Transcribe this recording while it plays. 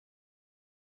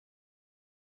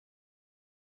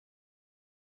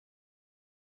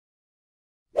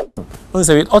When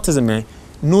say with autism,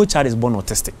 no child is born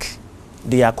autistic.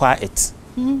 They acquire it.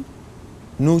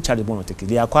 No child is born autistic.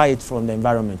 They acquire it from the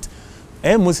environment.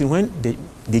 Mostly when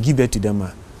they give birth to them,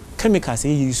 chemicals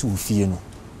they use to fear no.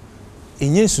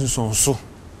 Enye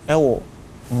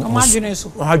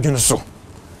so.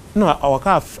 No, our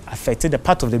car affected the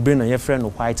part of the brain and your friend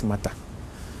of white matter.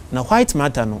 Now white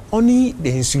matter no only the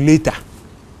insulator.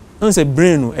 Don't say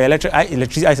brain no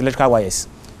electrical wires.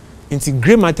 Into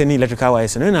grey matter ni electrical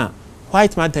wires. No na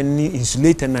white matter ni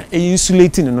insulator na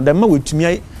insulating no. The man with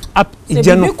me up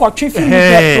general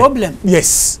problem.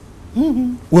 Yes.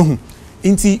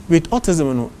 Into with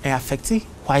autism no affecting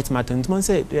white matter. Into man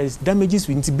say there is damages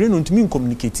with the brain into me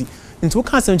communicate. Into what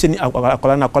can say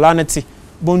akola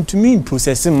but to me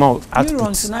processing more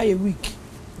neurons na a week.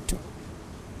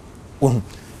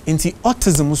 Into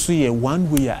autism so yeah one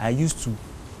way I used to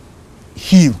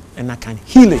heal and I can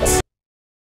heal it.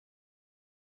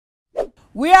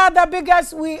 We are the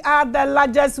biggest, we are the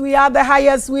largest, we are the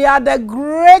highest, we are the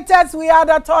greatest, we are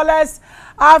the tallest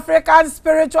African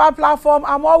spiritual platform.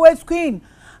 I'm always Queen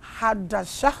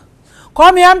Hadasha.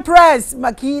 Come here, Empress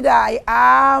Makida. I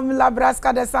am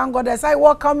Labraska the Sun Goddess. I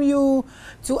welcome you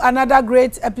to another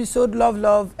great episode,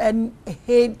 Love, and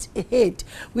Hate.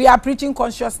 We are preaching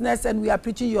consciousness and we are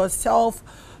preaching yourself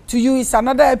to you. It's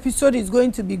another episode. It's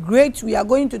going to be great. We are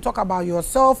going to talk about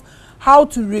yourself, how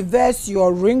to reverse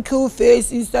your wrinkled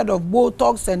face instead of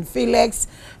Botox and fillers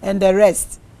and the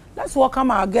rest. Let's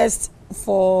welcome our guest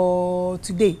for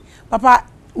today. Papa,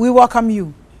 we welcome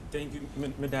you. Thank you.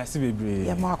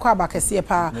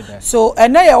 So,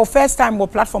 and now your first time on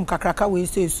platform Kakraka we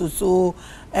say so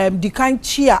the kind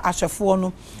cheer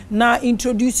ashafono na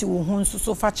introduce you hon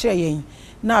so fa cheer yen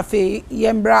na fe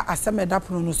yembra asemeda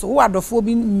prono so wo adofo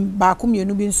bi ba ko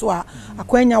mienu bi so a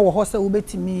akwanya wo ho se wo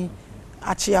betimi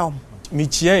a cheer am mi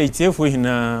cheer etiefo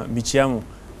hina mi cheer mo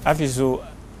afi so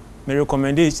me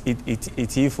recommend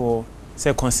it for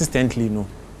say consistently no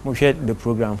mo share the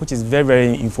program which is very,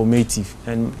 very informative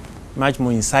and much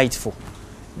more insightful.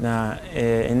 Now,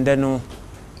 and then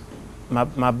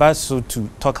my best so to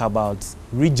talk about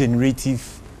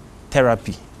regenerative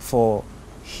therapy for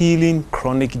healing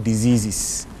chronic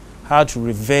diseases, how to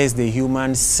reverse the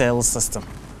human cell system,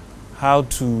 how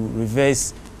to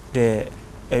reverse the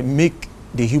make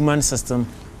the human system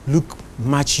look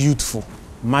much youthful,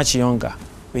 much younger,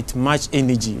 with much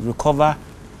energy, recover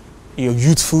your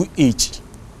youthful age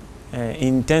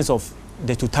in terms of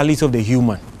the totality of the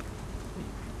human.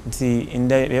 See, in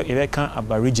the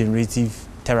about regenerative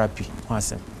therapy.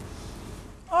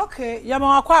 Okay,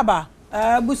 Yama Kwaba,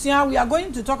 Busia, we are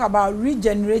going to talk about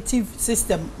regenerative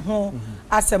system.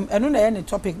 As any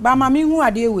topic, but Mami, who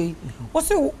are the way?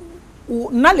 What's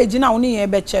knowledge now? Only a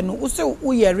better no. What's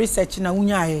research na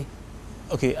unya?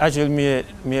 Okay, actually,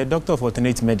 me a doctor of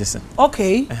alternative medicine.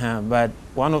 Okay. But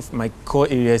one of my core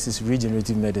areas is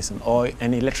regenerative medicine or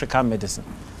an electrical medicine.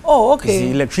 Oh, okay.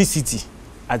 It's electricity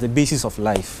at the basis of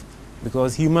life,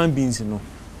 because human beings, you know,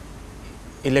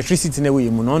 electricity in a way,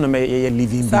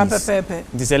 living beings.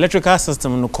 This electrical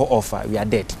system no co-offer, we are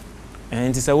dead.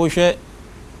 And it's a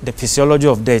the physiology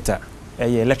of data,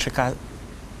 electrical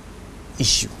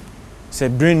issue. So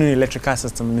brain electrical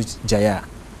system jaya,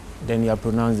 then you are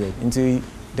pronounced it. Into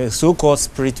the so-called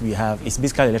spirit we have is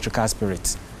basically electrical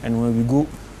spirit. And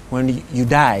when you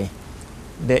die,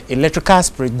 the electrical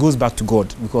spirit goes back to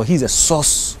God because He's the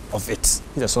source of it.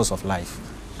 He's the source of life.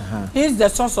 He's the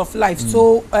source of life.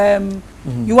 So,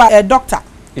 you are a doctor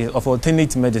of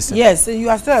alternative medicine. Yes, you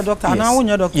are still a doctor. Yes. And now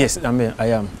you're a doctor. Yes, I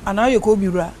am. And now you could be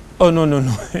right. Oh no.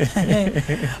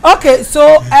 Okay,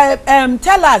 so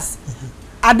tell us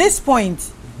at this point,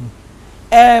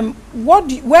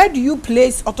 where do you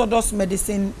place orthodox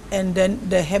medicine and then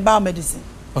the herbal medicine?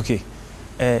 Okay,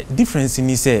 difference in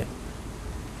is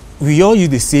we all use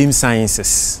the same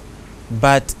sciences,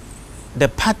 but the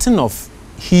pattern of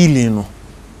healing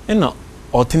in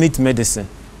alternate medicine,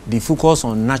 they focus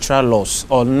on natural laws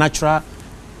or natural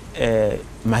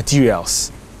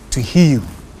materials to heal.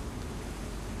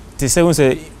 They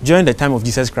say during the time of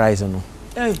Jesus Christ,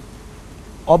 during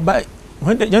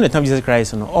the time of Jesus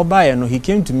Christ, he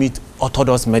came to meet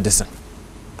orthodox medicine.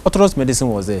 Orthodox medicine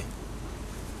was there,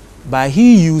 but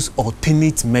he used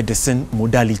alternate medicine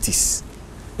modalities.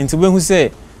 And so when we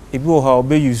say, if you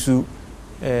have used to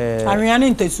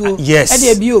yes.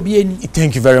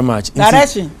 Thank you very much.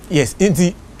 Direction. Yes.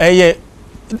 These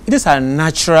are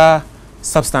natural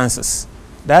substances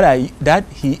that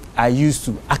I used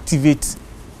to activate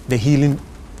the healing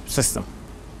system.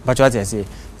 But what I say,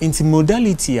 into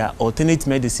modality alternate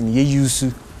medicine you use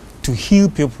to heal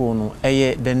people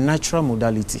the natural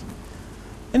modality.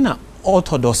 And now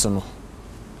orthodox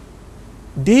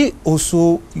they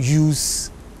also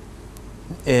use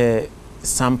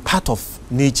some part of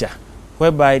nature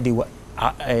whereby they will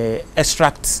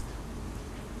extract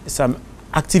some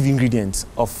active ingredients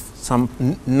of some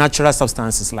natural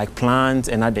substances like plants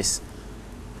and others.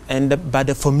 And by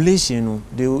the formulation,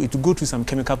 it will go through some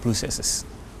chemical processes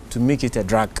to make it a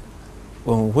drug,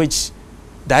 which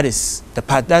that is the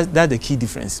part, that's the key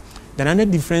difference. The another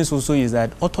difference also is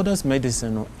that orthodox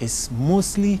medicine is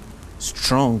mostly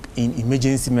strong in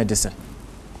emergency medicine.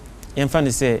 In fact,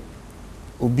 they say,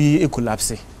 obi a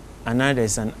collapse, and now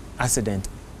there's an accident,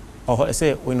 or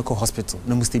say when you go hospital,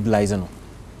 no must stabilize no.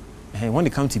 And when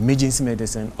it comes to emergency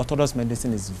medicine, orthodox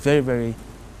medicine is very, very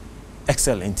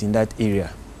excellent in that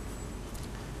area.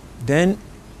 Then,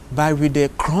 with the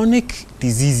chronic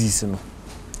diseases,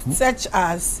 such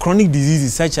as chronic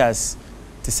diseases such as,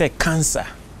 to say cancer,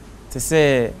 to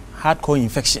say hardcore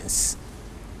infections,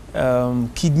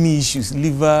 kidney issues,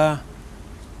 liver,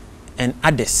 and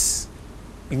others,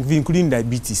 including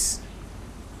diabetes.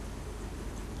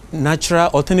 Natural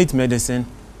alternate medicine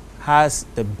has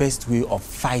the best way of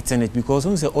fighting it, because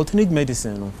when you say alternate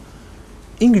medicine,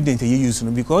 ingredients you use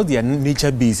because they are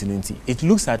nature based, it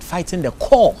looks at fighting the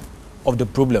core of the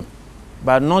problem,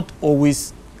 but not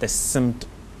always the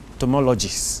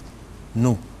symptomologies.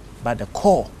 No, but the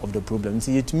core of the problem.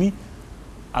 See, to me,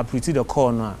 I pretty the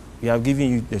core now. We have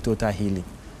given you the total healing.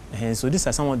 And so these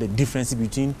are some of the differences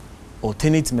between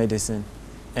alternate medicine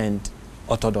and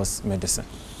orthodox medicine.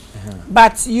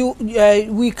 But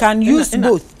we can use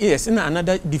both. Yes, and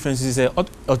another difference is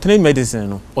alternate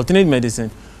medicine. Alternate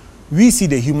medicine, we see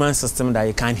the human system that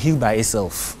it can heal by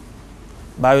itself.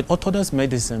 But with orthodox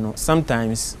medicine,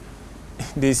 sometimes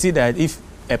they see that if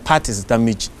a part is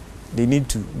damaged, they need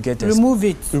to get remove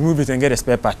it and get a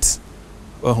spare part.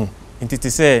 And it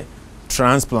is a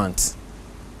transplant,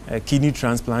 a kidney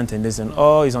transplant, and this and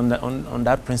all is on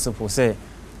that principle. Say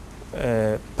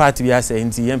part we are saying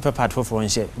the part for one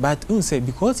share, but say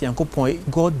because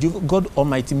God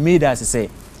Almighty made us say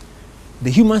the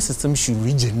human system should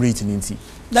regenerate in it.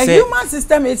 The human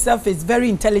system itself is very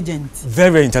intelligent.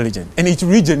 Very, very intelligent. And it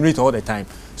regenerates all the time.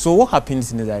 So what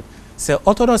happens is that, say,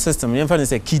 orthodox system, in fact,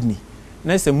 it's a kidney.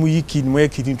 Next, a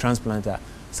kidney transplanter.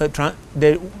 So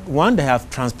the one they have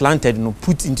transplanted,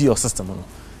 put into your system,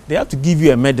 they have to give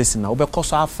you a medicine now because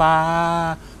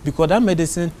that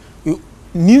medicine,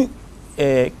 new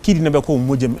kidney never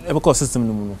called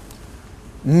system.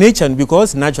 Nature,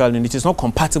 because naturally it is not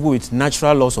compatible with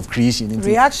natural laws of creation.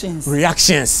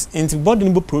 Reactions. Into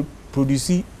body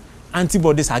produce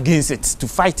antibodies against it to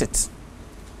fight it.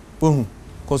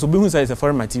 Because obehu is a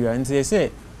foreign material, and they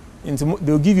say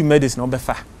they'll give you medicine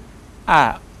obefa.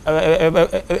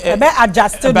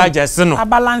 Adjusted.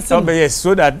 Balancing. Yes,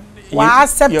 so that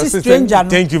accept stranger.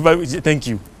 Thank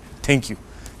you.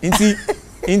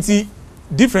 Into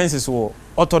differences were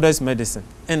orthodox medicine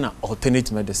and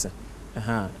alternate medicine.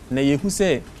 Now you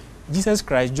say Jesus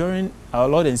Christ, during our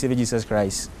Lord and Savior Jesus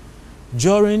Christ,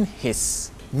 during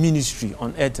his ministry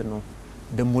on earth,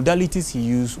 the modalities he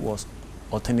used was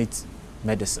alternate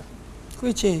medicine.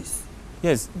 Which is?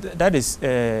 Yes, that is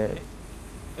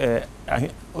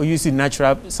you see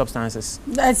natural substances.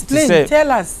 Explain,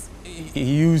 tell us. He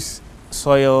used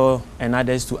soil and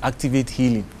others to activate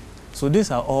healing. So these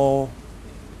are all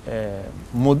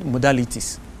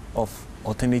modalities of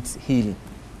alternate healing.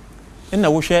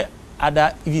 And we share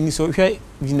other, even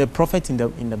the prophet in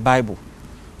the Bible,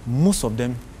 most of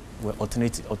them were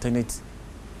alternate.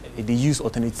 They use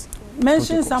alternate.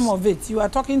 Mention protocols. Some of it. You are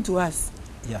talking to us.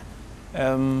 Yeah,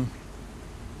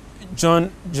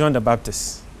 John the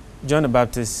Baptist. John the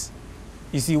Baptist.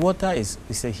 You see, water is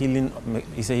a healing.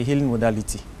 It's a healing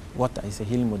modality. Water is a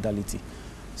healing modality.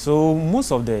 So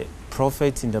most of the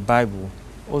prophets in the Bible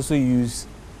also use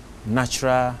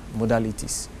natural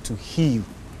modalities to heal.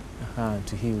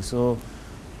 So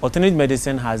alternate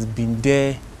medicine has been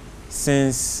there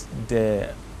since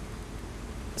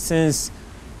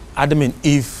Adam and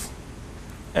Eve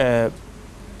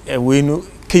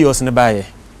chaos in the Bible.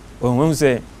 When we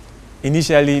say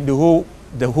initially the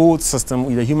whole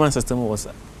system, the human system was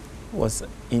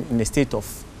in a state of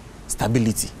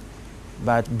stability,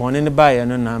 but born in the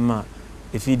Bible,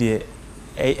 if it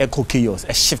echo chaos,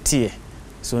 a shift here.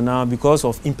 So now because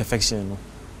of imperfection,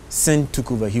 sin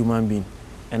took over human being,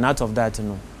 and out of that,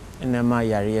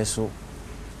 Yariyeso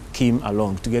came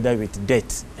along together with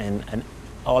death and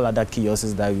all other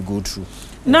chaoses that we go through.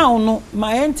 Now,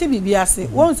 my auntie Bibiase,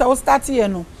 once I was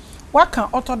starting, what can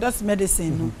orthodox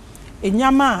medicine?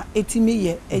 Enyama etimi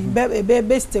ye,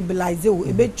 be stabilize,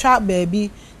 be trap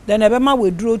baby, then a bema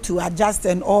withdraw to adjust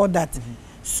and all that.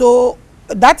 So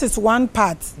that is one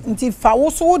part. Nti fa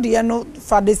also the no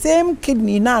for the same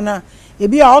kidney na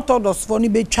ebi orthodox for ni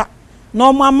betwa.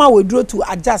 No mama we draw to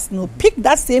adjust no pick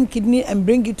that same kidney and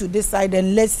bring it to this side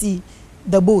and let's see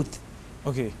the both.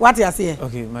 Okay. What you say?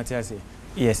 Okay, Matthias.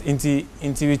 Yes, into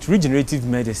with regenerative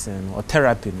medicine or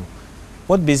therapy, no,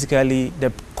 what basically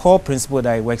the core principle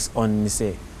that it works on is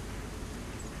say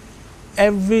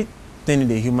everything in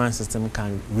the human system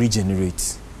can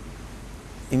regenerate.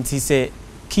 Into say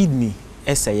kidney,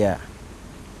 SIR,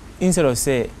 instead of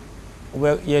say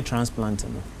well you're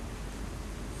transplanting, no,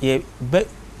 you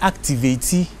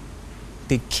activate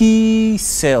the key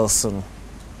cells, no,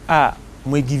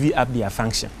 may give you up their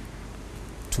function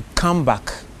to come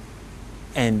back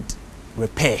and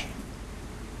repair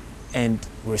and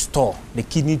restore the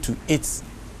kidney to its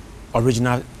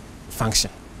original function.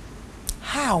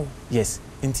 How? Yes.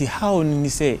 Until how when we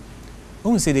say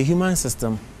the human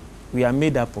system, we are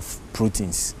made up of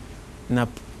proteins. Now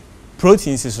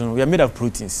proteins is we are made of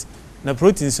proteins. Now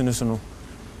proteins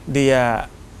they are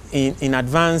in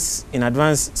advanced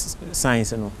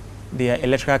science, they are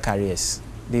electrical carriers.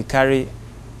 They carry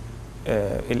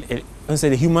say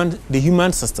the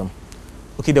human system.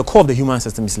 Okay, the core of the human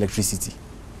system is electricity.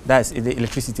 That's the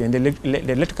electricity, and the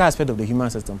electrical aspect of the human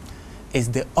system is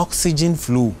the oxygen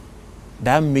flow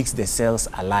that makes the cells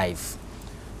alive.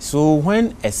 So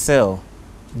when a cell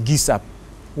gives up,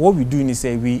 what we do is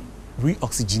say we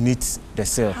reoxygenate the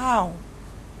cell. How?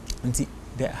 And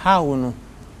the how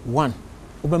one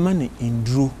Obama in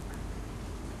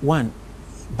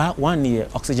one year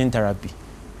oxygen therapy.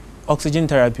 Oxygen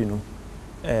therapy,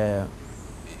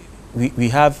 we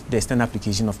have the external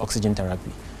application of oxygen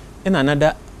therapy. And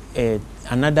another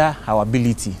our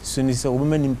ability. So it's a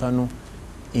woman in panel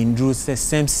in Drew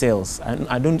stem cells.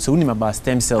 I don't so about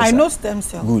stem cells. I know stem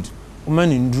cells. Good.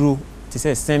 Woman in Drew to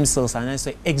say stem cells and I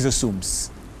say exosomes.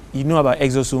 You know about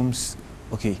exosomes?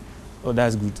 Okay. Oh,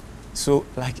 that's good. So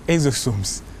like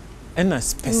exosomes and a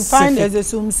specific. You find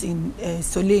exosomes in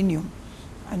selenium.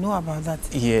 I know about that.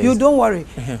 Yes. You don't worry.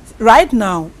 Right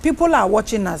now, people are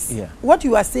watching us. Yeah. What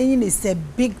you are saying is a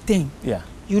big thing. Yeah.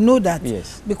 You know that.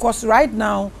 Yes. Because right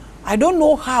now, I don't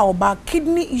know how, but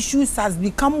kidney issues has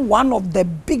become one of the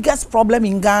biggest problem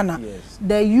in Ghana. Yes.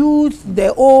 The youth,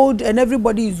 the old, and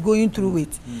everybody is going through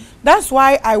it. That's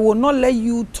why I will not let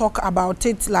you talk about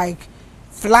it like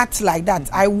flat like that.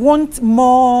 I want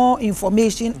more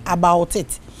information about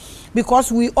it.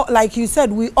 Because we, like you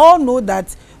said, we all know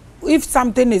that if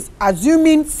something is,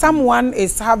 assuming someone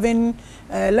is having,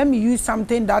 let me use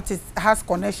something that has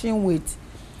connection with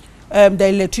the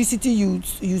electricity you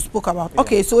spoke about. Yeah.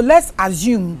 Okay, so let's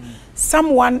assume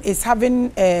someone is having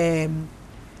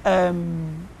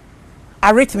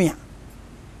arrhythmia.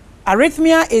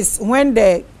 Arrhythmia is when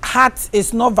the heart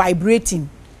is not vibrating.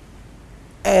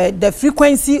 The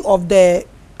frequency of the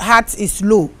heart is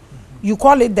low. You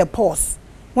call it the pulse.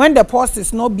 When the pulse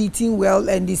is not beating well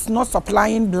and it's not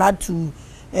supplying blood to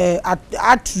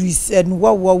arteries and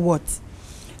what.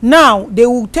 Now they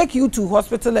will take you to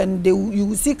hospital and you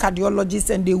will see cardiologists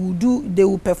and they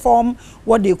will perform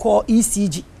what they call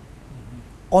ECG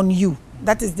on you.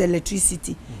 That is the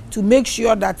electricity to make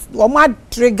sure that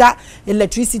trigger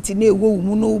electricity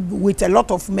with a lot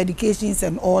of medications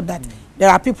and all that. There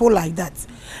are people like that.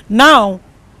 Now,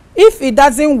 if it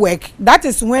doesn't work, that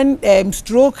is when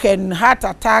stroke and heart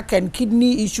attack and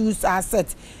kidney issues are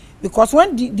set. Because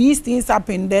when these things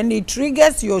happen, then it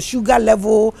triggers your sugar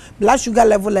level, blood sugar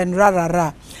level, and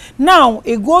rah. Now,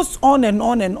 it goes on and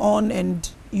on and on, and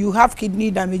you have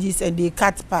kidney damages and they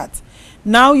cut parts.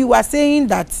 Now, you are saying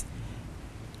that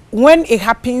when it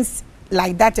happens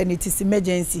like that and it is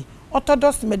emergency,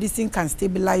 orthodox medicine can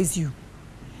stabilize you.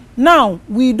 Now,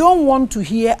 we don't want to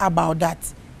hear about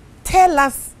that. Tell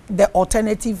us the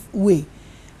alternative way,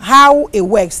 how it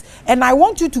works. And I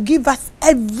want you to give us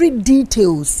every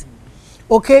details.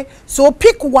 Okay, so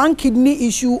pick one kidney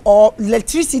issue, or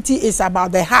electricity is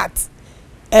about the heart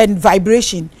and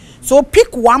vibration. So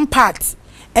pick one part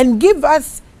and give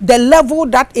us the level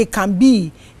that it can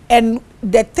be and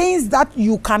the things that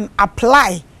you can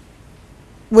apply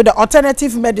with the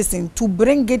alternative medicine to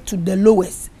bring it to the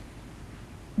lowest.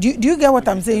 Do you get what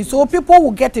I'm saying? So people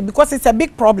will get it because it's a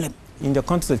big problem. In the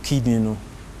context of kidney,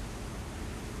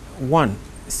 one,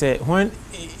 say when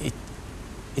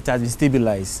it has been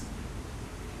stabilized,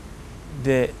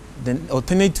 the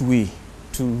alternate way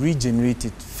to regenerate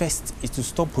it first is to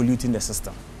stop polluting the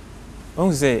system. I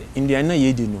want to say in the Ana,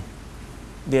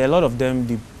 there are a lot of them,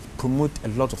 they promote a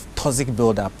lot of toxic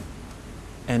buildup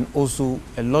and also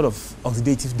a lot of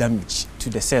oxidative damage to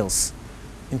the cells.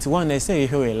 Into one, they say you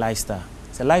have a lifestyle.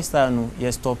 It's a lifestyle,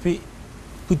 you stop it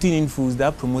putting in foods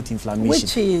that promote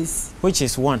inflammation. Which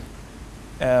is one.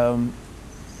 In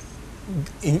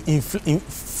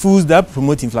foods that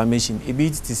promote inflammation, a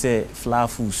bit to say flour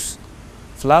foods.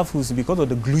 Flour foods, because of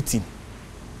the gluten,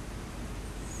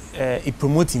 it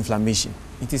promotes inflammation.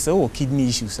 It is a kidney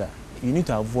issue, sir. You need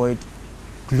to avoid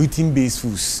gluten-based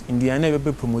foods. In the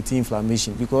end, promoting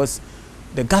inflammation because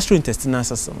the gastrointestinal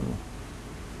system,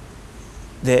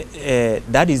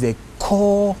 that is the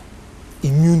core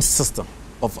immune system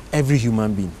of every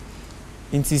human being.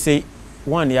 And to say,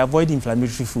 one, you avoid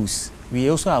inflammatory foods. We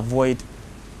also avoid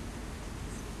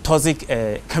toxic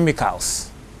chemicals.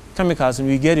 Chemicals, and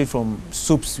we get it from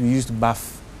soaps we use to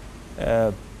bath,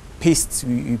 pastes,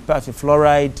 we bath with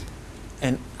fluoride,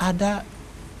 and other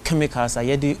chemicals are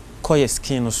yet call your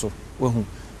skin also.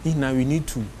 Now we need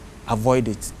to avoid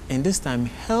it, and this time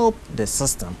help the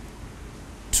system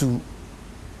to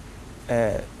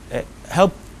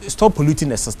help stop polluting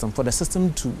the system, for the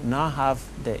system to now have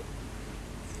the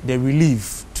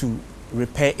relief to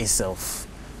repair itself,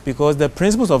 because the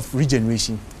principles of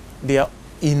regeneration, they are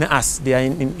in us, they are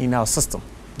in our system,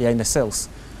 they are in the cells.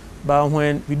 But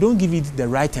when we don't give it the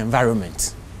right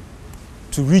environment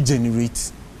to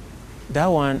regenerate, that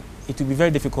one, it will be very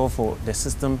difficult for the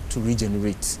system to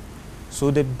regenerate.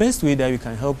 So the best way that we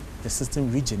can help the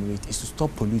system regenerate is to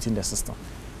stop polluting the system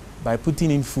by putting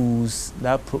in foods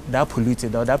that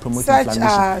polluted or that promote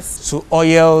inflammation. So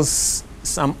oils,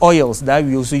 some oils that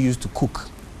we also use to cook.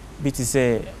 It is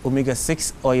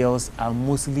omega-6 oils are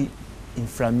mostly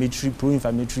inflammatory,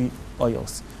 pro-inflammatory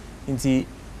oils. In the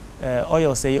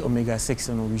oils say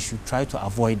omega-6, we should try to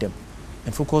avoid them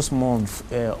and focus more on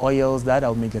oils that are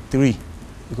omega-3,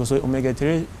 because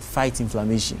omega-3 fights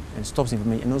inflammation and stops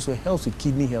inflammation, and also helps with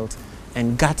kidney health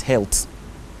and gut health.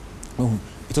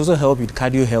 It also helps with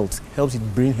cardio health, helps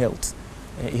with brain health.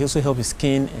 It also helps with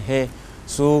skin and hair.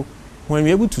 So when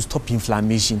we're able to stop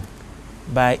inflammation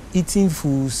by eating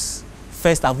foods,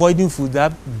 first avoiding food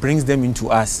that brings them into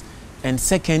us, and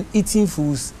second eating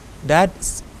foods that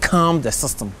calm the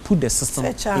system, put the system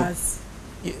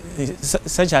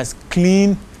such as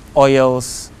clean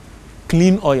oils,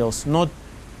 not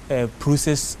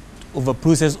over-processed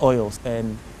oils,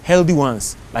 and healthy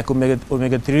ones like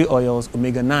omega-3 oils,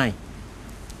 omega-9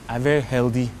 are very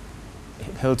healthy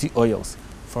oils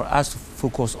for us to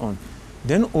focus on.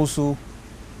 Then also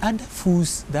other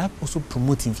foods that also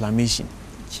promote inflammation.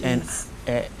 Jeez.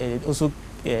 And it also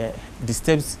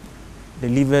disturbs the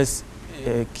liver's,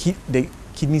 the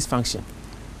kidneys function.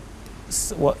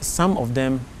 Some of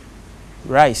them,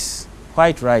 rice,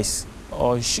 white rice,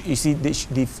 or you see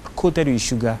they've coated with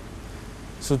sugar.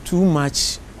 So too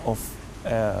much of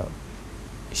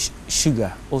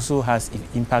sugar also has an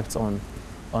impact on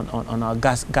our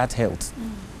gut health.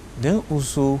 Then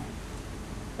also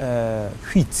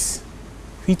wheat.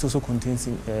 Wheat also contains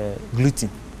gluten.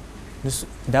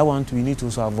 That one we need to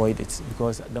also avoid it,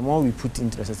 because the more we put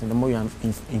into the system, the more we are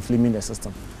inflaming the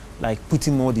system, like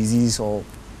putting more disease or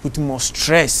putting more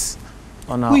stress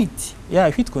on our wheat.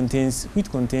 Yeah, wheat contains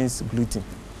gluten.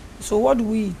 So what do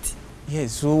we eat?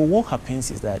 Yes. So what happens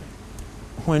is that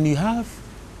when you have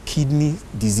kidney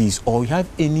disease or you have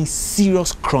any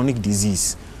serious chronic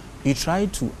disease, you try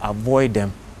to avoid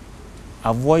them,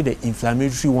 avoid the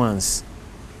inflammatory ones,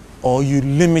 or you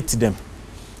limit them.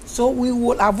 So we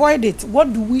will avoid it.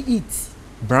 What do we eat?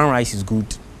 Brown rice is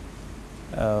good.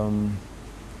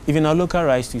 Even our local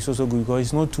rice is also good because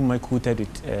it's not too much coated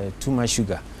with too much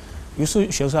sugar. You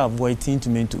should also avoid tin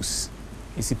tomatoes.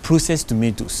 It's processed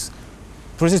tomatoes.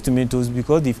 Processed tomatoes,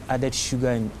 because they've added sugar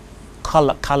and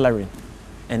coloring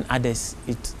and others,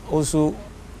 it also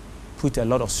put a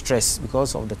lot of stress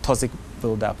because of the toxic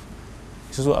buildup.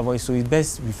 So avoid. So it's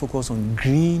best we focus on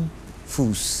green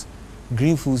foods,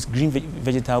 green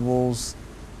vegetables,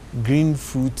 green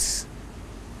fruits.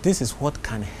 This is what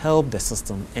can help the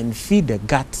system and feed the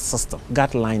gut system,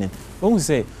 gut lining. When we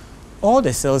say all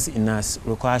the cells in us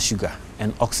require sugar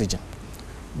and oxygen,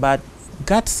 but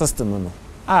gut system,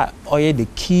 or the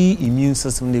key immune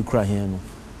system they cry here,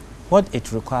 what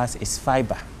it requires is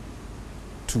fiber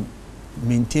to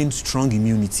maintain strong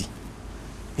immunity.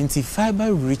 Into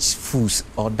fiber-rich foods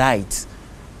or diet,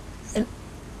 and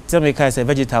tell me, guys,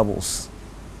 vegetables,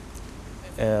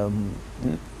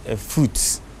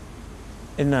 fruits,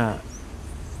 and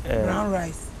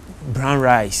brown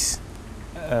rice,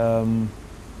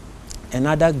 and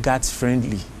other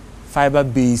gut-friendly,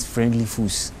 fiber-based friendly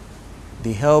foods.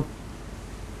 They help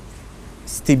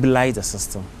stabilize the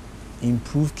system,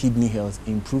 improve kidney health,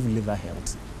 improve liver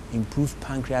health, improve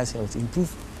pancreas health,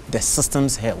 improve the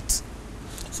system's health.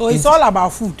 So it's all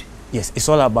about food? Yes, it's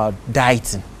all about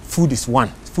dieting. Food is one.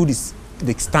 Food is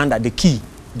the standard, the key.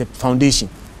 the foundation,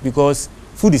 because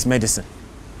food is medicine.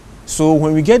 So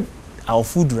when we get our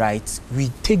food right, we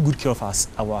take good care of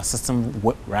our system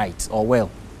right or well.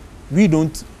 We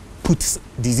don't put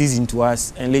disease into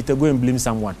us and later go and blame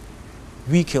someone.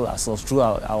 We kill ourselves through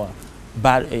our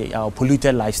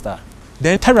polluted lifestyle.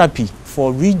 Then therapy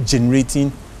for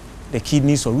regenerating the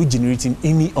kidneys or regenerating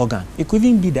any organ. It could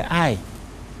even be the eye.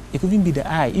 It could even be the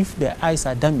eye. If the eyes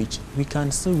are damaged, we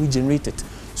can still regenerate it.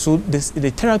 So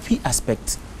the therapy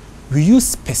aspect, we use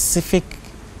specific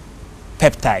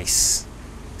peptides.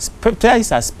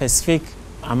 Peptides are specific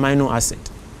amino acid.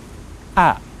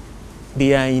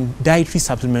 They are in dietary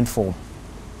supplement form,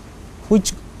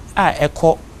 which are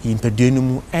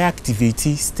in activate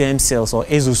stem cells or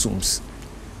exosomes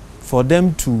for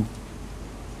them to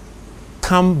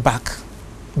come back,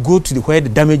 go to where the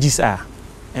damages are,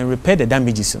 and repair the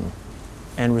damages,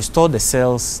 and restore the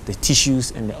cells, the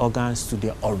tissues, and the organs to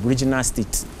their original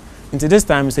state. Until this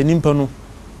time, it's an impono.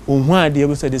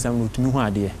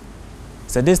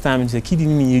 So this time, it's a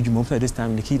kidney. So this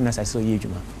time, the kidneys I saw.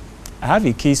 I have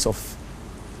a case of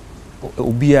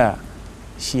Obia.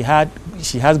 She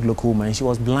has glaucoma and she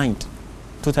was blind,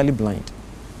 totally blind.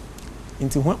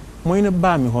 Until when a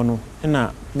bar me hono, and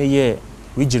a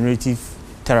regenerative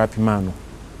therapy man.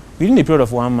 Within the period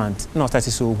of 1 month, not that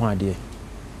is so one day.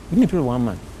 Within the period of 1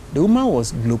 month, the woman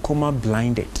was glaucoma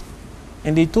blinded,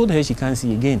 and they told her she can't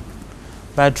see again.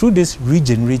 But through this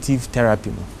regenerative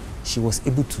therapy, she was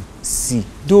able to see.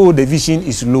 Though the vision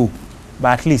is low,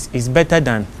 but at least it's better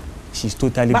than she's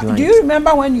totally blind. Do you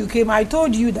remember when you came? I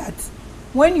told you that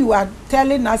when you are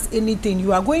telling us anything,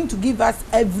 you are going to give us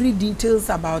every details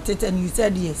about it, and you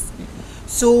said yes.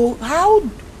 So how,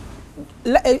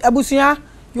 Abusia,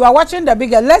 you are watching the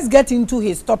bigger. Let's get into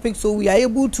his topic so we are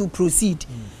able to proceed.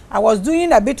 I was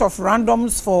doing a bit of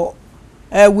randoms for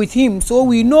with him, so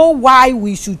we know why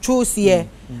we should choose here,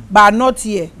 but not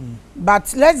here.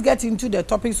 But let's get into the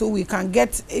topic so we can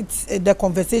get the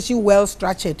conversation well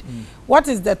structured. What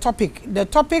is the topic? The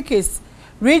topic is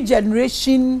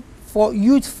regeneration for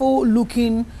youthful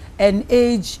looking and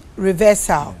age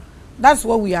reversal. That's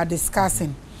what we are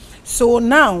discussing. So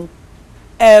now,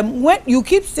 when you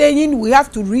keep saying we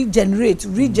have to regenerate,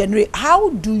 how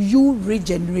do you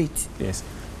regenerate? Yes,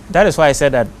 that is why I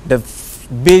said that the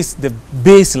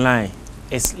baseline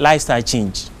is lifestyle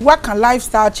change. What can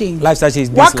lifestyle change? Lifestyle change.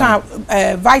 What can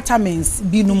vitamins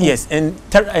be? Yes,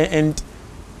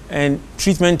 and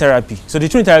treatment therapy. So the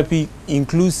treatment therapy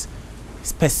includes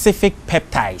specific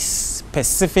peptides,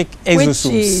 specific exosomes.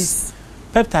 Which is?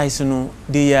 Peptides,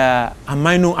 they are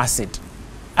amino acid.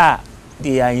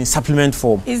 They are in supplement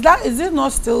form. Is it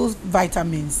not still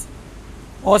vitamins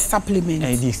or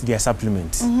supplements? They are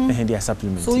supplements. They are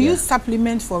supplements. So use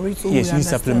supplement for it. So yes, use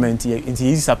supplement. Yeah,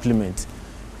 use supplement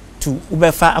to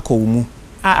ubefa akoumu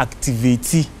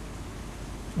activate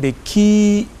the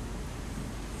key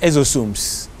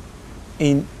exosomes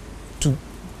to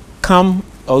come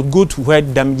or go to where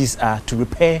damages are to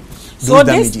repair those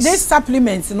damages. This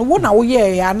supplements, what now?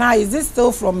 Now is this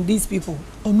still from these people?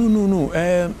 Oh no.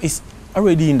 It's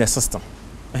already in the system.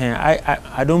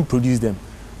 I don't produce them,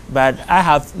 but I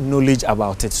have knowledge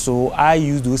about it. So I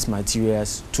use those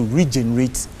materials to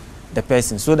regenerate the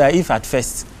person, so that if at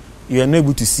first you are not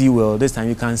able to see well, this time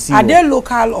you can see. Are they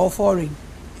local or foreign?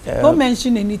 Don't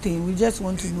mention anything. We just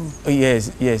want to know.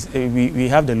 Yes. We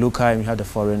have the local and we have the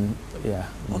foreign. Yeah.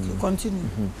 Okay, continue.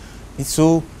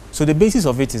 So the basis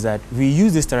of it is that we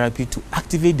use this therapy to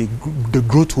activate the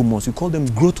growth hormones. We call them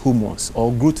growth hormones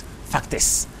or growth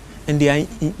factors, and they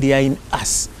are in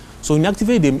us. So when you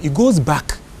activate them, it goes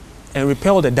back and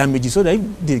repair all the damages, so that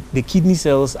if the kidney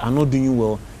cells are not doing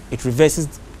well, it reverses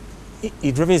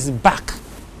back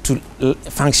to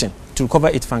function, to recover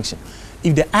its function.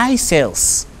 If the eye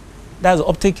cells, that's the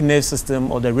optic nerve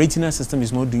system or the retinal system,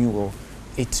 is not doing well,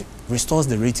 it restores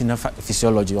the retinal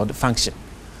physiology or the function.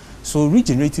 So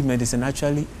regenerative medicine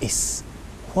actually is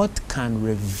what can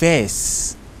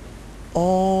reverse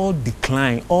all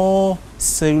decline, all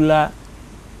cellular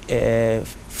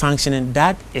functioning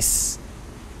that is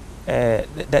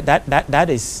that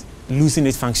is losing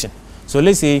its function. So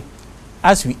let's say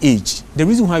as we age, the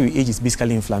reason why we age is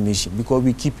basically inflammation, because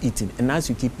we keep eating, and as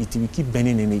we keep eating, we keep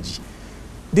burning energy.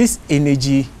 This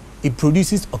energy, it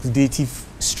produces oxidative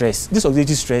stress. This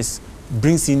oxidative stress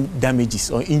brings in damages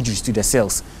or injuries to the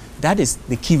cells. That is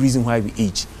the key reason why we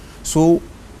age. So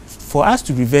for us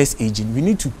to reverse aging, we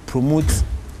need to promote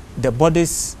the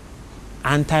body's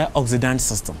antioxidant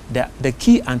system. The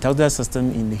key antioxidant system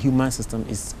in the human system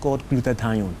is called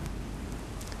glutathione.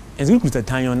 And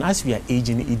glutathione, as we are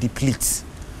aging, it depletes.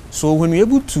 So when we're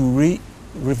able to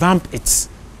revamp it,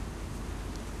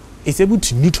 it's able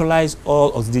to neutralize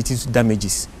all oxidative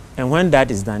damages. And when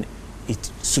that is done,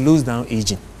 it slows down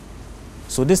aging.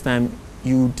 So this time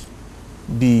you'd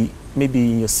be maybe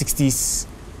in your 60s,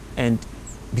 and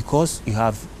because you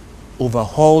have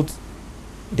overhauled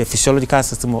the physiological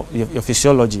system of your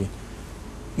physiology,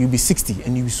 you'll be 60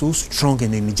 and you'll be so strong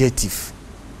and energetic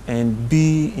and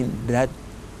be in that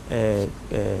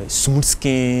smooth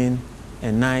skin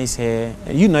and nice hair.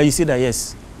 And you see that,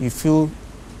 yes, you feel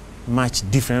much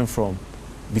different from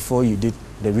before you did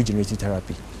the regenerative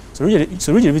therapy. So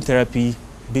regenerative therapy,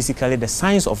 basically the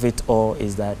science of it all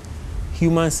is that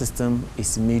human system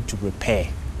is made to repair,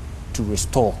 to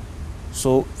restore.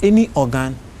 So any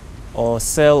organ or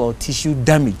cell or tissue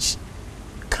damage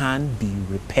can be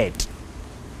repaired,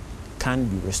 can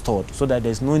be restored, so that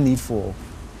there's no need for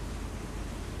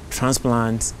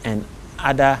transplants and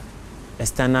other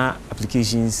external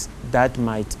applications that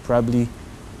might probably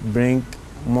bring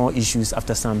more issues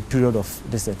after some period of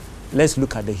this. Let's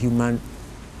look at the human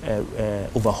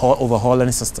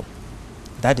overhauling system.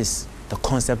 That is the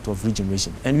concept of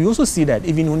regeneration. And we also see that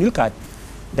even when you look at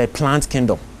the plant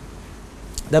kingdom,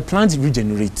 the plant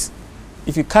regenerates.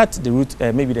 If you cut the root,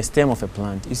 maybe the stem of a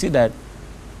plant, you see that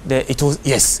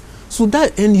yes. So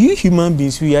that, and you human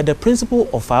beings, we are the principle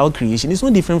of our creation. It's no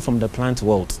different from the plant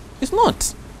world. It's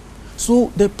not.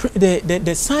 So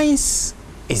the science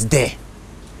is there.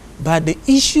 But the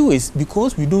issue is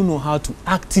because we don't know how to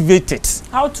activate it.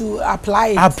 How to apply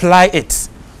it. Apply it.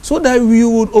 So that we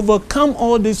would overcome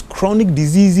all these chronic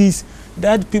diseases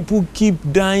that people keep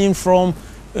dying from,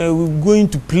 going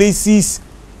to places,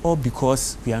 or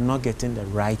because we are not getting the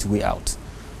right way out.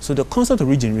 So the concept of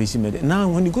regeneration, now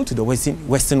when you go to the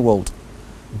Western world,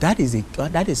 that's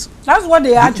what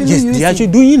they actually using. Yes, they're actually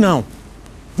doing now.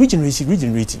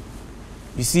 Regenerating.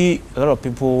 You see a lot of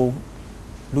people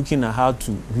looking at how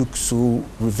to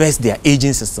reverse their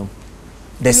aging system.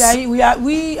 We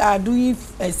are doing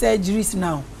surgeries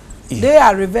now. Yeah. They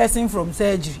are reversing from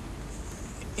surgery.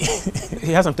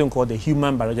 He has something called the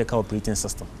human biological operating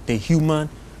system. The human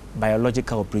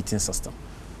biological operating system.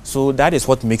 So that is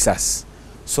what makes us.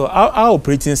 So our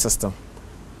operating system,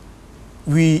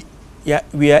 that's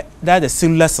the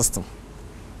cellular system.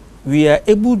 We are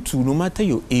able to, no matter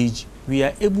your age, we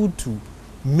are able to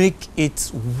make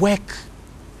it work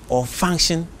or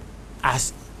function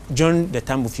as during the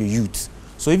time of your youth.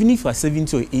 So even if you are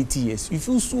 70 or 80 years, you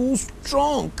feel so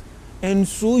strong and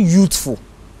so youthful,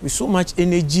 with so much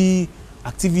energy,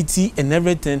 activity and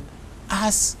everything,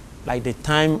 as like the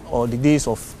time or the days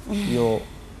of your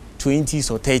 20s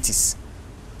or 30s.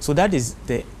 So that is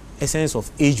the essence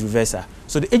of age reversal.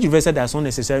 So the age reversal does not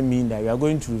necessarily mean that you are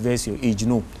going to reverse your age.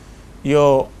 No.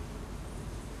 Your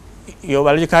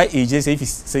biological age, say if it's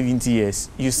 70 years,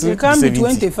 you can't be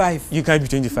 25. You can't be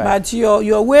 25. But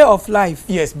your way of life.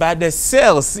 Yes, but the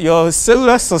cells, your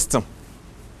cellular system,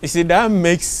 you see, that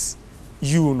makes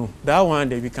that one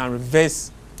that we can reverse.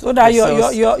 So that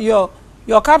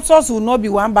your capsules will not be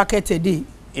one bucket a day.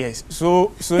 Yes.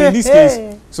 So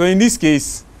in this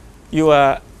case, you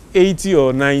are 80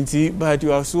 or 90, but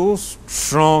you are so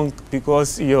strong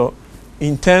because your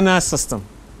internal system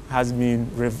has been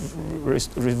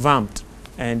revamped,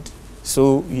 and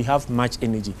so you have much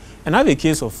energy. And I have a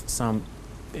case of some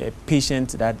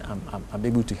patients that I'm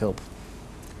able to help.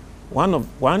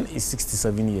 One is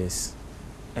 67 years,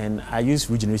 and I use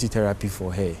regenerative therapy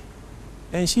for her.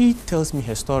 And she tells me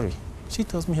her story. She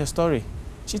tells me,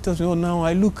 oh, now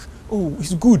I look, oh,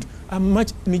 it's good. I'm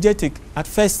much energetic. At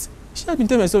first, she has been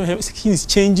telling me her skin is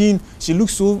changing. She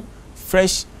looks so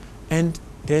fresh. And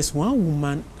there's one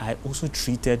woman I also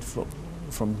treated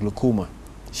from glaucoma.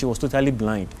 She was totally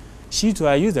blind.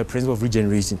 I used the principle of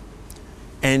regeneration,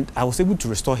 and I was able to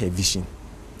restore her vision.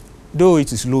 Though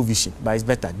it is low vision, but it's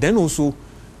better. Then also,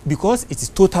 because it is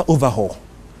total overhaul.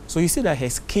 So you see that her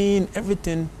skin,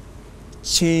 everything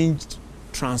changed,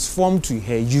 transformed to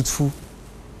her youthful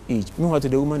age. Meanwhile,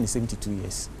 the woman is 72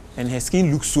 years, and her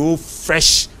skin looks so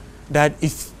fresh that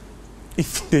if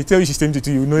they tell you she's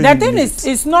 72, you know. The thing is,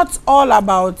 it's not all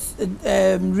about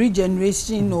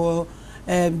regeneration or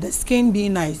the skin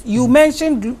being nice. You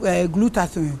mentioned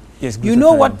glutathione. Yes, glutathione. You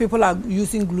know what people are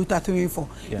using glutathione for.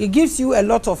 Yeah. It gives you a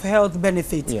lot of health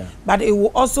benefits, but it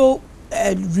will also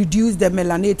reduce the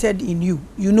melanated in you.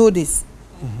 You know this.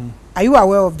 Are you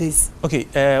aware of this? Okay,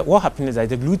 what happens is that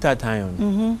the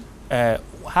glutathione,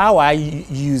 how I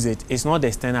use it, it's not the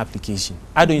external application.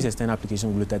 I don't use external application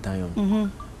of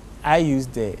glutathione. I use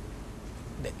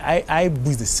I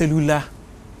boost the cellular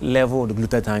level of the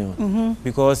glutathione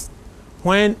because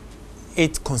when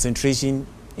its concentration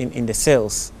in the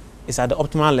cells is at the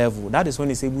optimal level, that is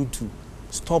when it's able to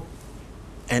stop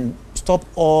stop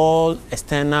all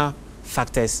external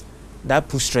factors that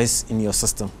put stress in your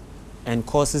system and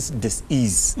causes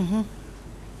dis-ease,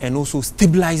 and also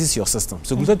stabilizes your system.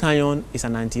 So glutathione is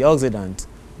an antioxidant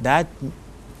that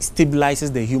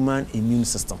stabilizes the human immune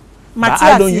system. But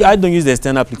I don't use the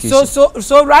external application.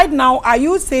 So right now, are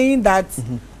you saying that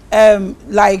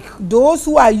like those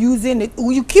who are using it,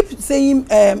 you keep saying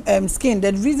skin?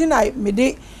 The reason I made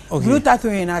it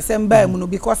glutathione assemble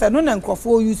because I don't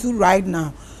know use it right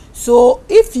now. So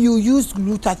if you use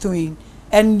glutathione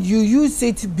and you use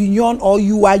it beyond, or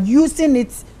you are using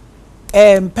it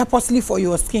purposely for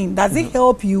your skin, does it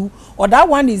help you, or that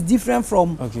one is different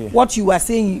from what you are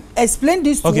saying? Explain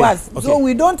this to us, so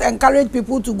we don't encourage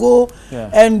people to go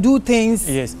and do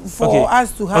things for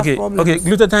us to have problems.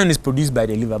 Glutathione is produced by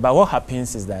the liver, but what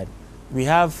happens is that we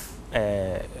have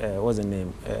what's the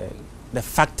name, the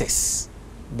factors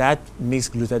that makes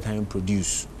glutathione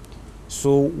produce.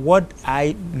 So what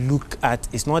I look at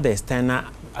is not the external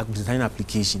glutathione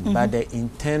application, but the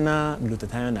internal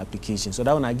glutathione application. So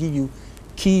that when I give you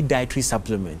key dietary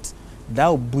supplements, that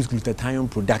will boost glutathione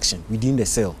production within the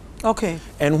cell. Okay.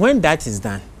 And when that is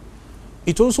done,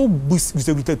 it also boosts,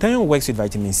 the glutathione works with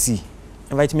vitamin C.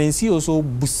 And vitamin C also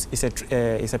boosts,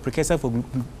 it's a precursor for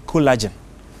collagen.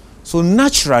 So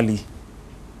naturally,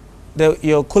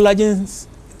 your collagen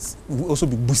will also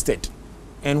be boosted.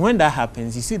 And when that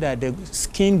happens, you see that the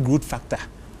skin growth factor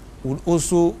would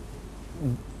also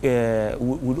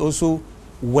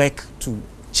work to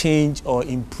change or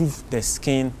improve the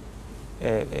skin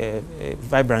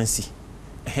vibrancy.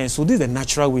 And so this is the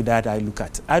natural way that I look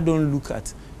at. I don't look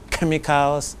at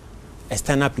chemicals,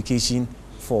 external application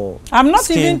for. I'm not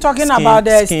even talking about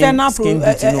the external.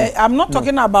 I'm not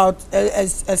talking about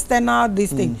external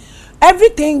this thing.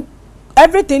 Everything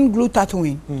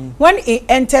glutathione, when it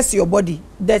enters your body,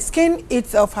 the skin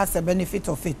itself has a benefit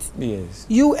of it. Yes.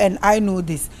 You and I know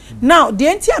this. Now, the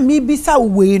entire me bisa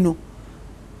we no.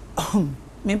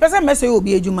 Me person me say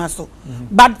obi ejuma so.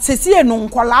 But sesi no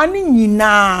nkwala ni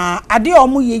nyina ade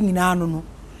omo ye nyina no.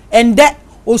 And that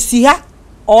osiha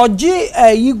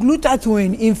oji yi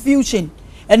glutathione infusion.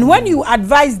 And when you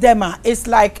advise them, it's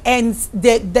like, and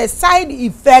the side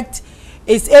effect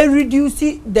is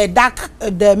reducing the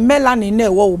the melanin in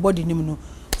the body.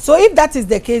 So if that is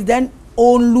the case, then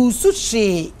on lose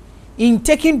in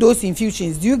taking those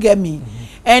infusions. Do you get me?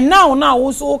 And now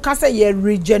also can say you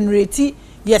regenerate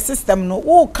your system. No,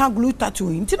 oh, can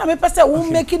glutathione. Tina me person who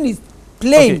making it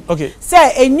plain.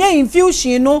 Say any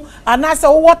infusion, no, and I say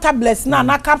water tablets,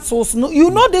 na capsules. No, you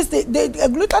know this. The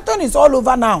glutathione is all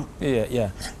over now.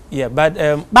 Yeah, but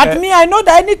me, I know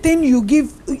that anything you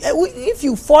give, if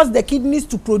you force the kidneys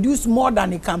to produce more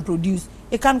than it can produce,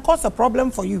 it can cause a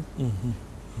problem for you.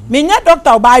 Me not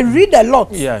doctor, but I read a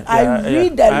lot. I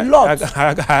read a lot.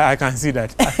 I can see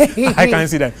that. I can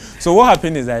see that. So what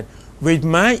happened is that with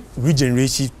my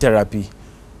regenerative therapy,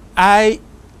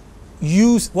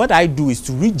 what I do is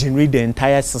to regenerate the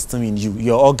entire system in you,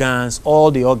 your organs,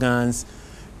 all the organs,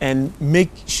 and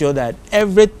make sure that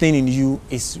everything in you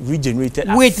is regenerated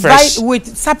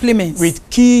with supplements, with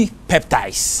key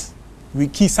peptides,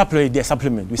 with key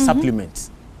supplements,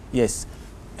 yes,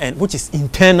 and which is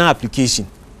internal application,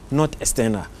 not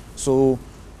external. So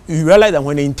you realize that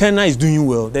when the internal is doing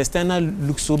well, the external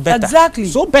looks so better. Exactly.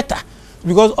 So better,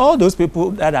 because all those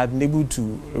people that have been able to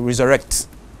resurrect,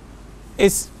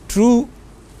 it's through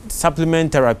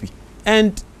supplement therapy.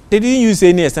 And they didn't use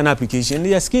any external application.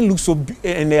 Their skin looks so,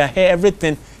 and their hair,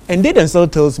 everything, and they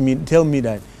themselves tell me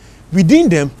that within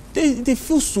them they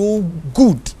feel so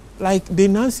good. Like they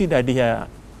now see that they are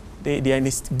in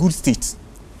a good state,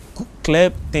 clear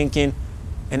thinking,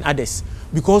 and others.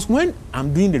 Because when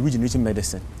I'm doing the regenerative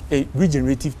medicine,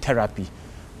 regenerative therapy,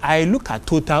 I look at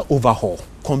total overhaul,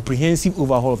 comprehensive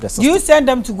overhaul of the system. You send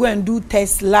them to go and do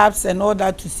test labs and all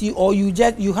that to see, or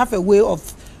you have a way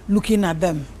of looking at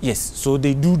them? Yes, so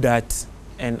they do that,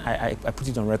 and I put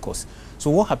it on records. So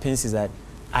what happens is that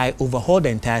I overhaul the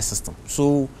entire system.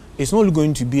 So it's not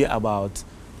going to be about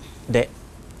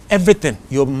everything,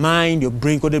 your mind, your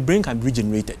brain, because the brain can be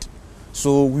regenerated.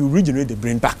 So we regenerate the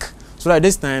brain back. So at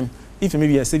this time, if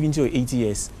maybe you're 70 or 80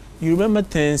 years, you remember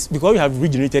things, because you have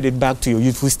regenerated it back to your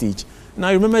youthful stage. Now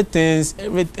you remember things,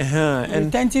 and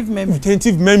retentive memory.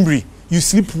 Retentive memory. You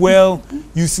sleep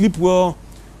well,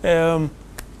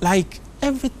 like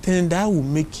everything that will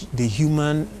make the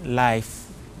human life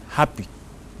happy.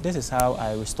 This is how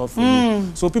I restore for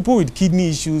you. So people with kidney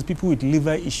issues, people with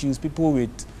liver issues, people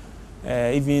with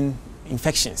even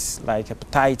infections like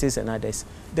hepatitis and others.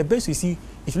 The best you see,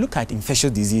 if you look at infectious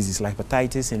diseases like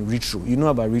hepatitis and retro, you know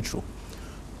about retro.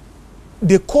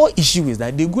 The core issue is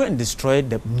that they go and destroy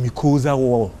the mucosal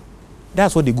wall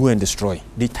That's what they go and destroy.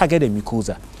 They target the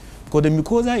mucosa. Because the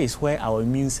mucosa is where our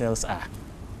immune cells are.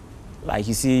 Like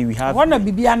you see, we have...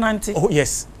 Oh,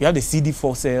 yes. We have the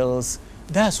CD4 cells.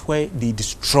 That's where they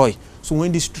destroy. So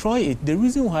when they destroy it, the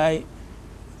reason why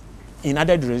in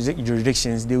other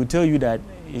jurisdictions, they will tell you that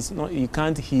it's not, you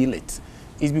can't heal it.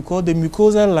 It's because the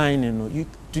mucosal lining,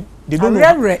 they don't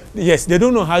know. Yes, they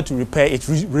don't know how to repair it,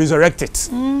 resurrect it.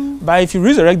 But if you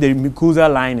resurrect the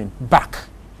mucosal lining back,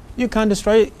 you can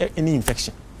destroy any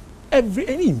infection.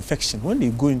 Any infection, when they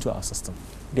go into our system,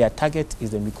 their target is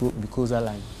the mucosal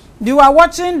lining. You are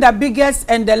watching the biggest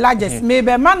and the largest.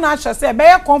 Maybe man should say, be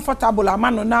comfortable.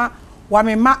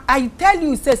 I tell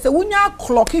you, say when you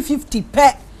clock 50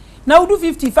 per, now do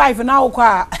 55 now.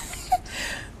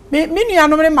 Me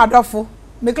madofo,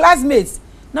 my classmates.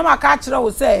 Now my catcher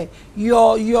will say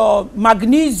your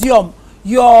magnesium,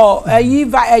 your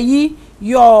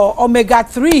your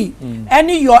omega-3,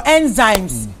 any your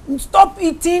enzymes. Stop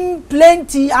eating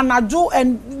plenty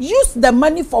and use the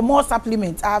money for more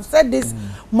supplements. I have said this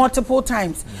multiple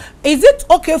times. Is it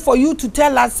okay for you to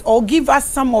tell us or give us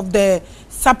some of the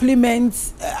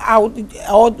supplements out,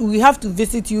 or we have to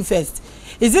visit you first?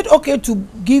 Is it okay to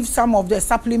give some of the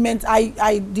supplements?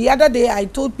 The other day I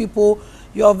told people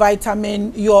your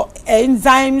vitamin, your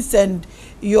enzymes and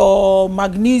your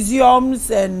magnesiums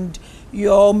and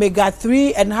your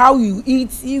omega-3 and how you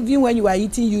eat. Even when you are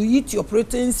eating, you eat your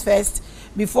proteins first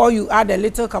before you add a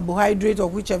little carbohydrate or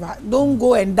whichever. Don't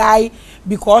go and die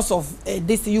because of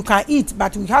this. You can eat,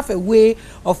 but we have a way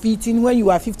of eating when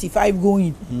you are 55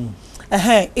 going.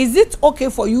 Is it okay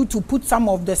for you to put some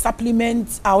of the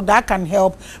supplements out that can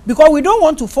help? Because we don't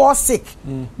want to fall sick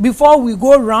before we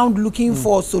go around looking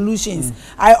for solutions.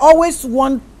 I always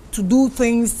want to do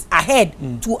things ahead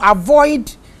to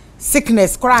avoid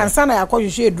sickness. Are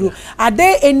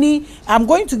there any? I'm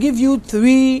going to give you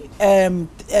 3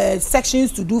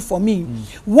 sections to do for me.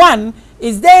 One,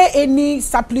 is there any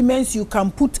supplements you can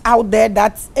put out there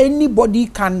that anybody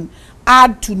can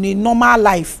add to the normal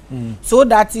life so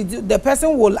that the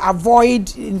person will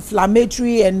avoid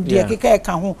inflammatory and the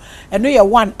and no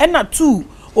one and 2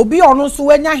 obi ono so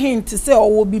wanya hint say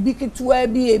o bibi ketua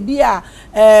bi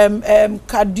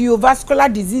cardiovascular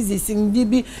diseases in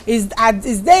DB. Is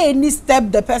there any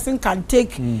step the person can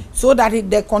take so that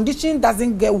the condition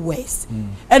doesn't get worse?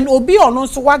 And obi ono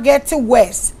so what get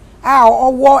worse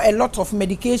or a lot of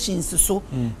medications. So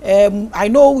I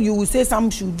know you will say some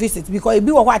should visit because it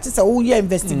be what is all your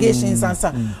investigations and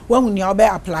so when you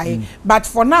apply. But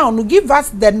for now, no, give us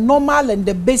the normal and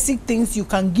the basic things you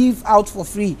can give out for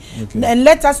free, and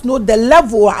let us know the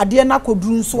level Adiana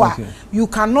Kodrunswa. You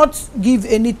cannot give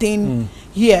anything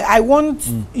here. I want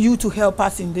you to help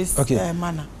us in this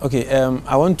manner.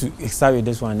 I want to start with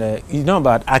this one. You know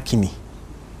about acne.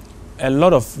 A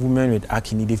lot of women with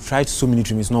acne, they've tried so many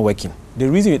treatments, it's not working. The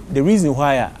reason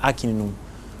why acne,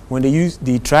 when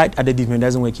they tried other treatment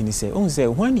doesn't work, they say,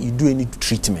 when you do any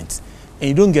treatment and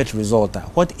you don't get result,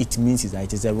 what it means is that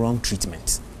it is a wrong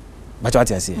treatment. But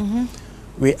what I say,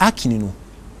 with acne,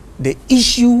 the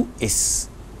issue is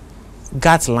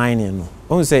gut lining.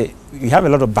 Say we have a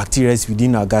lot of bacteria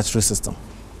within our gastro system.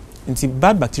 And see,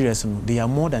 bad bacteria, they are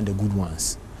more than the good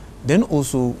ones. Then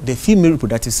also the female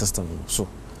reproductive system. So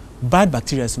bad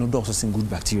bacteria do also sing good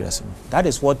bacteria. That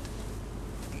is what,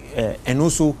 and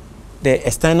also the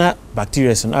external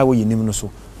bacteria so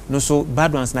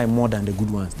bad ones are more than the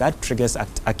good ones. That triggers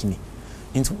acne.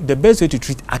 And the best way to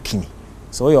treat acne,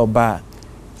 so your bad,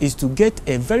 is to get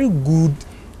a very good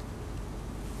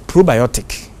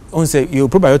probiotic. Your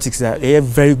probiotics are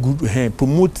very good,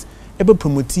 promote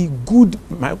good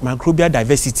microbial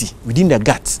diversity within the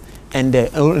gut and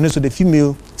also the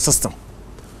female system.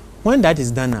 When that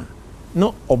is done,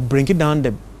 or bring it down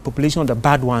the population of the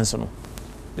bad ones,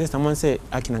 there's someone say,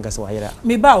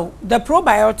 the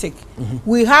probiotic,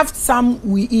 we have some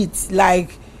we eat,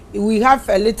 like we have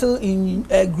a little in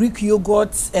Greek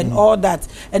yogurts and all that,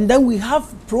 and then we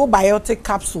have probiotic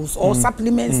capsules or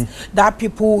supplements that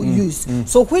people use.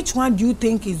 So which one do you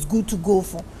think is good to go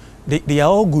for? They are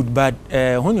all good, but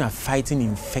when you are fighting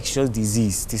infectious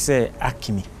disease, they say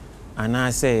acne, and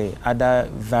I say other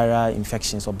viral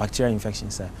infections or bacterial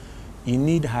infections, you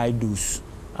need high dose,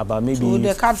 about maybe so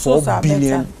the 4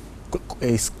 billion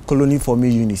colony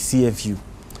forming units, CFU.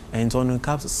 And on the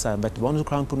capsules, but one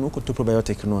crown to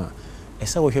probiotic no.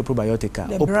 Esa we hear probiotic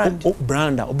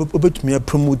brand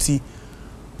promote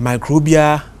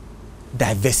microbial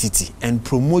diversity and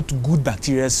promote good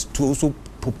bacteria to also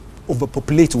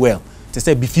overpopulate well. They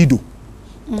say bifido.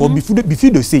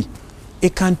 Bifido say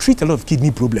it can treat a lot of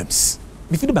kidney problems.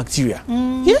 Bifido bacteria.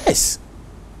 Yes.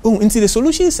 Oh, into the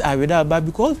solutions are with that, but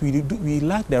because we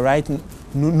lack the right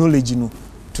knowledge,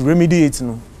 to remedy it,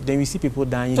 then we see people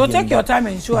dying. So take your time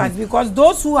and show us, because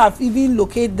those who have even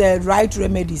located the right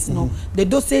remedies, the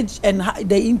dosage and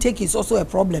the intake is also a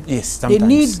problem. Yes, sometimes. They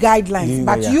need guidelines,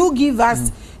 but you give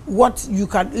us what you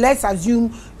can. Let's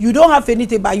assume you don't have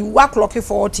anything, but you work lucky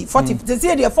 40. They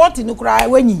say they're 40 no cry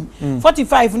when you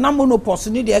 45 na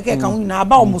monopause ni de can na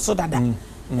ba omoso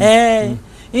dada.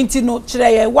 Into no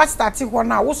what starting one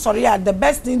now? Sorry, the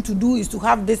best thing to do is to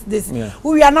have this. Yeah.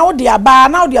 We are now the aba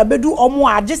now the abedu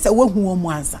omo just a who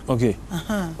answer. Okay.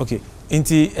 Okay.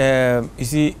 Into you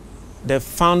see the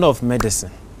founder of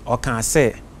medicine, or can I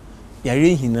say,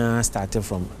 yari hina started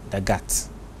from the gut.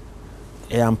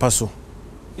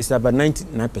 It's about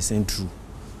 99% true.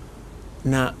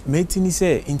 Now, medicine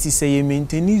say into say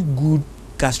maintain good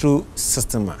gastro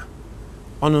system.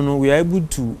 No, we are able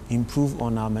to improve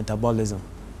on our metabolism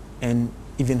and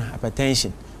even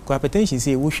hypertension. Because hypertension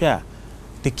say we share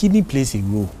the kidney plays a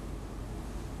role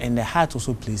and the heart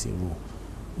also plays a role.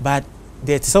 But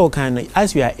there's so kind of,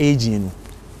 as we are aging,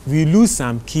 we lose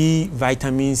some key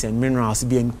vitamins and minerals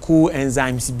and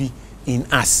coenzymes be in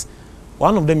us.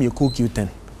 One of them is CoQ10.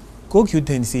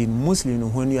 CoQ10 say mostly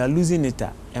when you are losing it,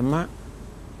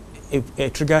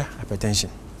 it trigger hypertension.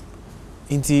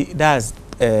 That's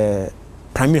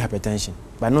primary hypertension,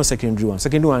 but no secondary one.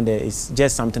 Secondary one there is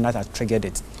just something that has triggered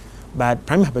it. But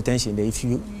primary hypertension, there, if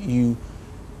you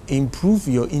improve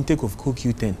your intake of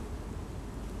CoQ10,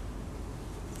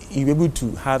 you're able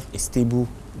to have a stable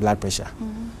blood pressure.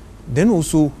 Then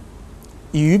also,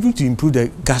 you're able to improve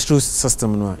the gastro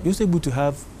system. You're also able to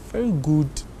have very good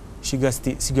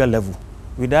sugar level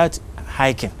without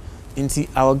hiking.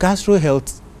 Our gastro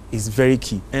health is very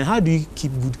key. And how do you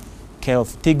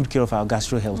take good care of our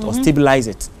gastro health or stabilize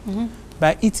it?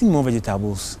 By eating more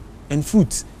vegetables and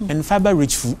fruits and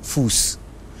fiber-rich foods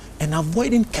and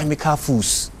avoiding chemical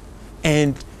foods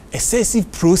and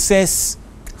excessive processed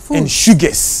and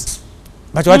sugars.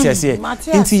 But what you say?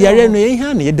 Yare no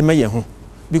yeha na yedema ye ho,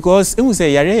 because emu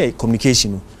say yare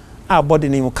communication no our body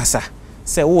name kasa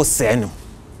say wo say no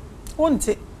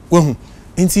wonte wo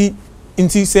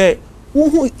inti say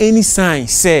wo any sign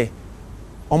say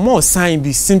or more sign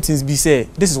be symptoms be say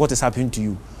this is what is happening to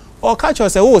you, or catch you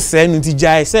say oh say no ti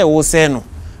jai say oh say no.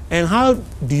 And how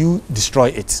do you destroy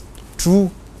it? Through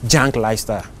junk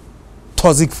lifestyle,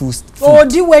 toxic food. Oh,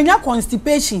 di when you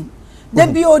constipation. The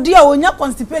BOD when you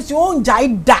constipation on jai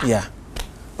da. Yeah.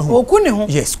 Oh kuni ho.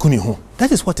 Yes, kuni ho.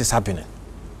 That is what is happening.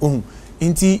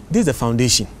 Inti this is the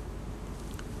foundation.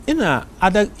 In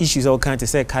other issues I can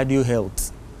say cardio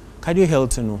health. Cardio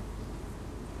health, you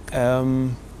know.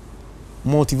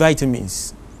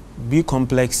 Multivitamins, B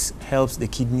complex helps the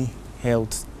kidney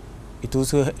health. It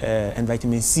also and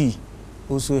vitamin C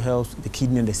also helps the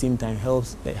kidney at the same time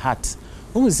helps the heart.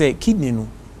 When we say kidney, no,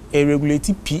 a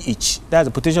regulated pH, that's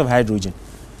the potential of hydrogen,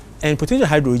 and potential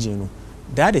hydrogen, no,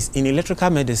 that is in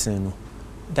electrical medicine, no,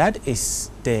 that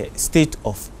is the state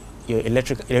of your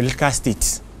electrical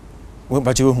state.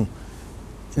 But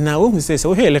now when we say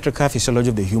so, here electrical physiology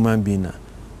of the human being,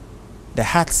 the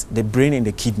heart, the brain, and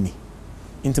the kidney.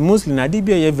 Into mostly now,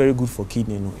 DBA is very good for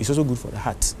kidney, no, it's also good for the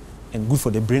heart and good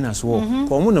for the brain as well.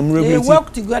 They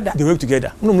work together. They work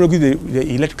together.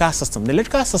 The electrical system. The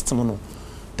electrical system, no,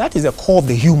 that is the core of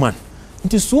the human.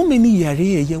 Into so many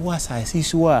years, I see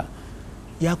so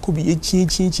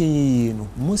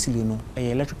mostly no,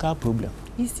 a electrical problem.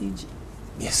 ECG.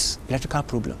 Yes, electrical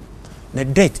problem. The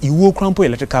death, you will crumple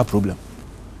electrical problem.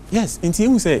 Yes, into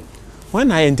you say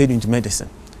when I entered into medicine,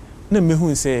 no me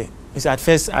who say it's at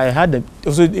first I had the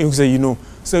also say you know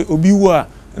so obiwa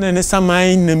and then some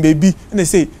mine and baby and they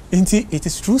say it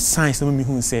is true science me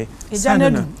who say sana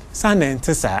and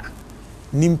tesa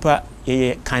nimpa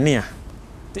ye kanea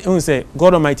they who say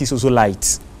God Almighty is also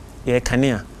light ye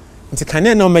kanea into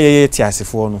kanea no me ye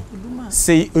tiasefo no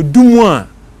say odumu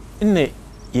a ne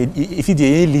if it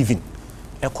ye living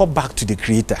I call back to the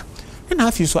creator and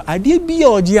have you so ade bi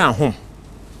oje ahom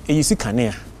e you see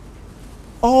kanea.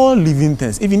 All living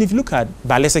things, even if you look at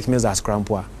ballistic missiles as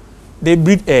crampua, they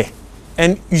breathe air.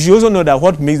 And you should also know that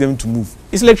what makes them to move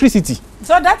is electricity.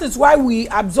 So that is why we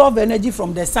absorb energy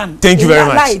from the sun. Thank you very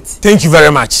much. Light. Thank you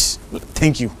very much.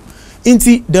 Thank you.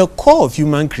 Into the core of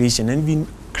human creation and even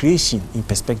creation in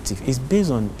perspective is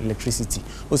based on electricity.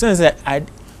 Also, I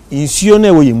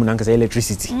insione wo yemu nankasa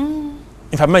electricity.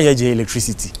 In fact, my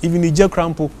electricity. Even the gel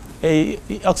crampo,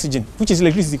 oxygen, which is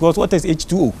electricity, because what is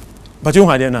H2O? But you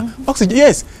have oxygen,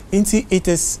 yes. It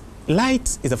is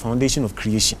light is the foundation of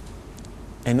creation,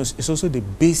 and it's also the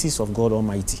basis of God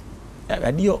Almighty.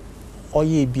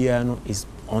 Is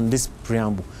on this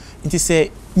preamble, It is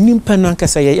a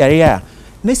nimpa area.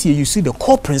 Next year you see the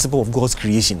core principle of God's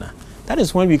creation. That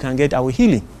is when we can get our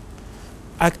healing.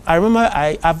 I remember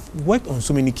I've worked on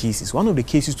so many cases. One of the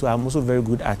cases too I'm also very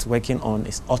good at working on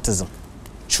is autism.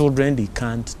 Children, they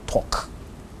can't talk.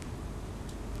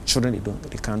 Children,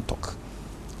 they can't talk.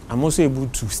 I'm also able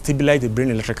to stabilize the brain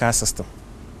electrical system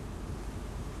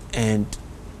and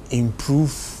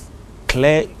improve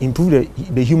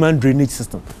the human drainage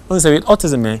system. With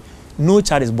autism, no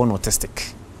child is born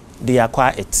autistic. They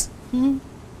acquire it.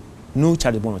 No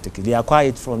child is born autistic. They acquire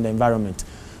it from the environment.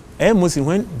 And mostly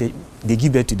when they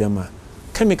give birth to them,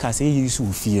 chemicals they use to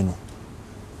fear no.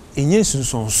 Inye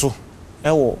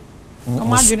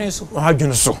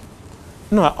so.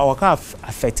 No, our car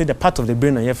affected the part of the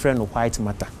brain and your friend of white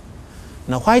matter.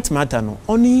 Now white matter no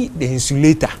only the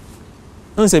insulator.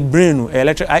 Don't say brain no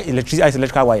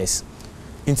electrical wires.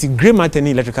 Into grey matter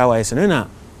ni electrical wires. No na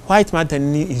white matter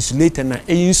ni insulator na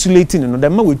insulating no. The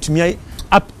man with me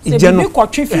up.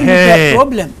 The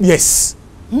problem. Yes.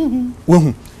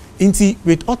 Inti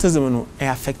with autism no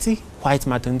affecting white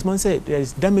matter. Inti man say there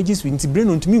is damages with inti brain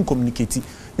on to me communicate.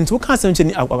 Inti what can't say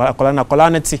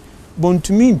akola but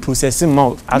to me processing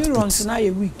mouth output. Neurons na a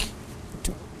week.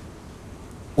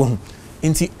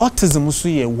 Inti autism also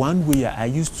ye one way I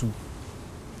used to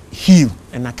heal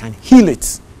and I can heal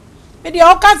it. But the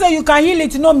okay say you can heal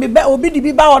it no me be obi di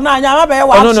bi ba ona anya be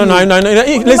wa. No.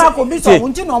 Listen.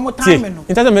 In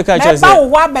terms make a choice.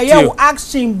 Maame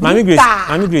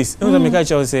Grace. Make a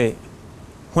choice say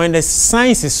when the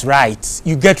science is right,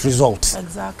 you get results.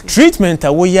 Exactly. Treatment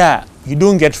where you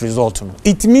don't get result.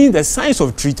 It means the science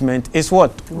of treatment is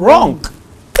what? Wrong.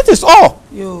 That is all.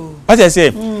 Yo. What I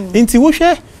say,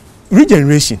 intuition,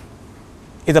 regeneration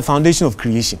is the foundation of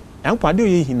creation.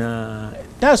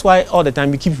 That's why all the time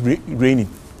we keep raining.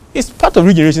 It's part of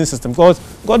regeneration system because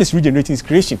God is regenerating His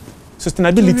creation.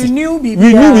 Sustainability. To renew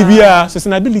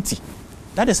sustainability.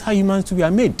 That is how humans we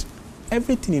are made.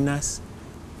 Everything in us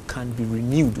can be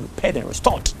renewed, repaired, and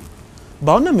restored.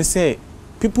 But when I say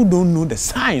people don't know the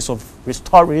science of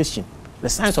restoration, the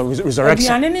science of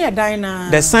resurrection,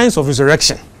 the science of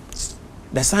resurrection,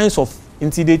 the science of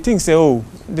until they think say, oh,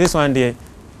 this one there,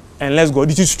 unless God,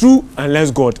 it is true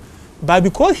unless God. But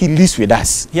because He lives with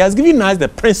us, He has given us the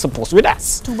principles with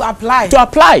us to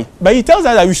apply. But He tells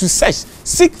us that we should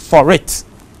seek for it.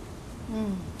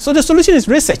 So the solution is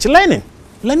research, learning.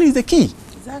 Learning is the key.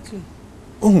 Exactly.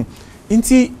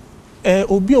 Inti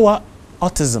obiwa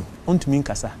autism onto me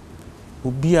kasa.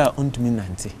 Obia onto me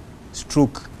nante.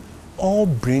 Stroke. All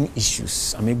brain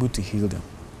issues, I'm able to heal them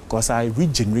because I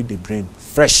regenerate the brain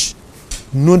fresh.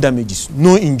 No damages,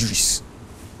 no injuries.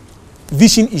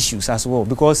 Vision issues as well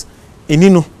because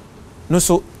the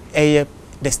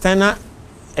external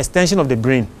extension of the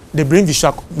brain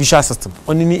visual system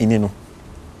only inino.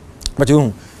 But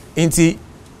inti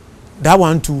that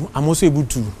one too, I'm also able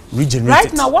to regenerate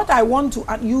right now, what I want to,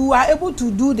 you are able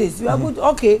to do this. You are able to,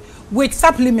 okay, with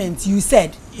supplements, you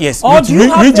said. Yes. Or do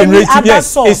you have any other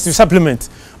source? It's to supplement.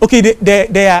 Okay,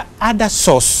 there are other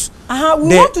source. We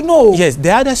want to know. Yes,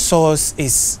 the other source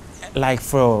is like,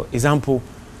 for example,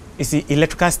 it's the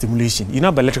electrical stimulation. You know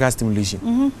about electrical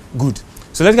stimulation? Good.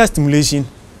 So electrical stimulation,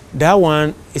 that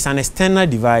one is an external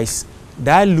device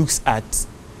that looks at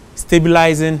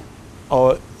stabilizing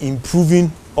or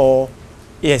improving or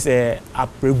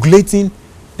regulating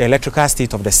the electrical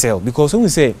state of the cell. Because when we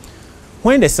say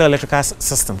when the cell electrical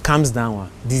system comes down,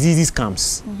 diseases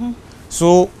comes.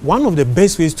 So one of the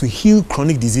best ways to heal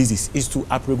chronic diseases is to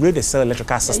upregulate the cell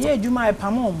electrical system.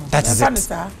 That is it.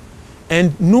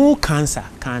 And no cancer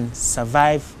can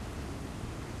survive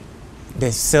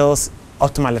the cell's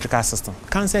optimal electrical system.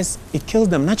 Cancers, it kills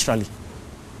them naturally.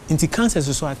 Into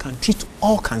cancers, so I can treat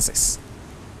all cancers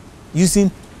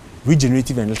using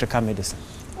regenerative and electrical medicine.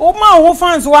 Oh man, who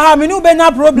fans will have no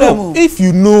problem. No, if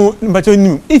you know, but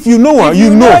if you know what,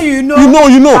 you know.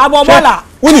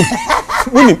 Winning.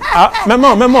 My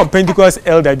mom Pentecost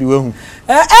elder be well.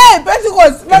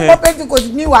 Pentecost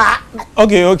me wa.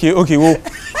 Okay.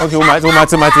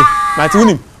 Mati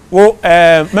winning.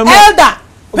 Elder.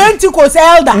 Pentecost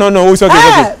elder. No, it's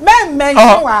okay.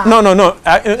 No.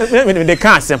 They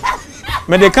can't say.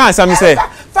 They can't say.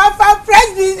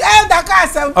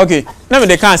 Okay, now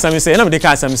they can't say.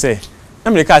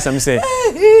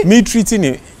 Me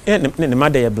treating the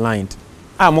mother blind.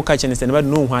 I'm catching this and never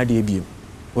know why they be.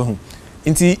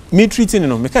 Inti me treating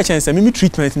no, me catching say me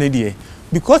treatment na dey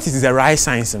because it is the right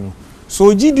science no.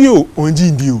 So GDO on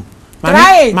GDO.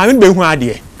 Mami be hu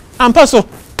ade. Ampa so.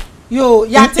 Yo,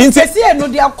 no,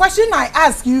 the question I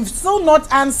ask you've still not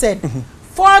answered.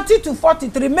 40 to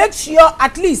 43, make sure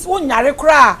at least one yare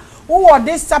kra who are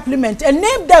this supplement and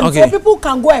name them so people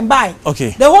can go and buy.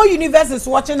 Okay. The whole universe is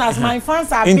watching us. My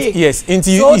fans are big. Yes,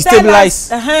 into so you stabilize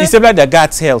the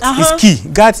gut health. Is key.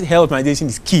 Gut health meditation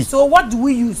is key. So what do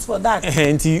we use for that?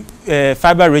 Into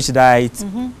fiber-rich diet,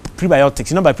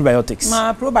 prebiotics. You know by prebiotics?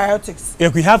 Probiotics. Yeah,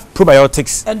 we have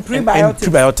probiotics and prebiotics. And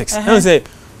prebiotics. I say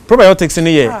probiotics in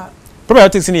here.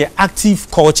 Probiotics in here active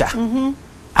culture.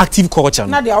 Active culture.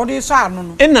 Na the audio so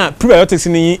no. And prebiotics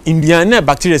in India na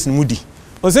bacteria in moody.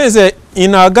 Say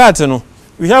in our gut,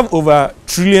 we have over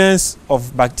trillions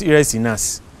of bacteria in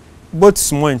us, both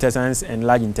small intestines and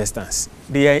large intestines.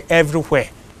 They are everywhere.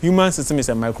 Human system is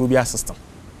a microbial system.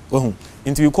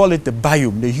 And we call it the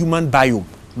biome, the human biome,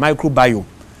 microbiome.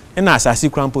 And as I see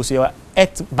crampo say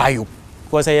earth biome.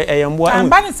 Because I am what I'm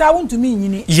banning sound to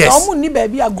me. Yes.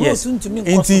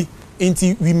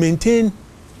 We maintain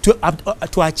to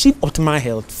achieve optimal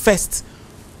health. First,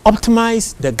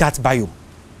 optimize the gut biome.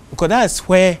 Because that's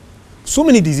where so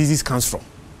many diseases comes from.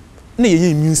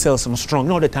 Your immune cells are strong.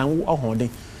 Not the time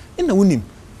in the wound,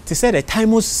 to say the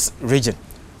thymus region,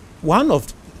 one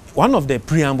of the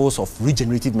preambles of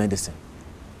regenerative medicine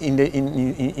in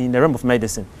the realm of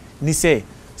medicine. They say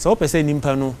so person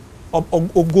impano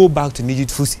or go back to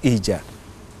youthful age,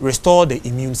 restore the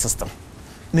immune system.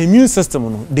 The immune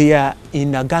system, they are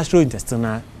in the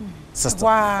gastrointestinal system.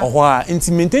 Wow. And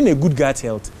to maintain a good gut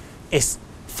health is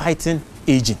fighting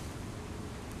aging.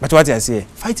 But what I say,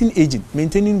 fighting aging,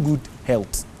 maintaining good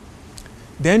health.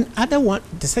 Then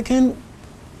the second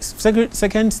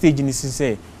stage is to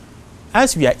say,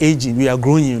 as we are aging, we are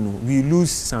growing, we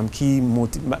lose some key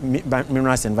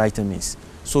minerals and vitamins.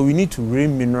 So we need to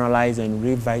remineralize and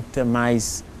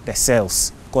revitamize the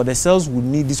cells. Because the cells will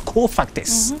need these core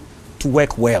factors to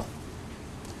work well.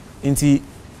 Into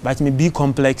vitamin B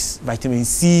complex, vitamin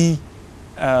C,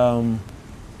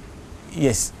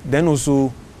 yes, then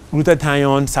also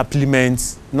glutathione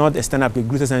supplements, not a stand-up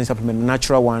glutathione supplement,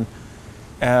 natural one.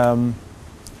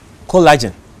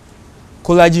 Collagen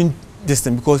this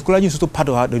thing, because collagen is also part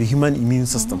of the human immune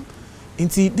system.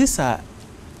 Into these are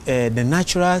the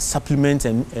natural supplements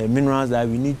and minerals that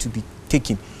we need to be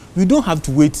taking. We don't have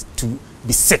to wait to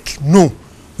be sick. No,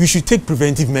 we should take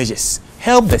preventive measures.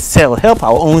 Help the cell, help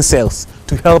our own cells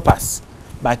to help us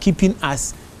by keeping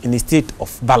us in a state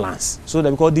of balance. So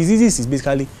that because diseases is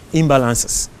basically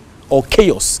imbalances or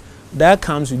chaos that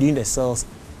comes within the cell's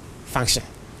function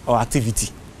or activity.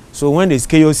 So when there's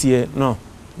chaos here, no,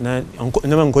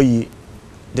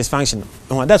 dysfunction.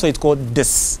 That's why it's called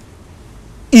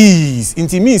dis-ease.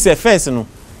 It means first,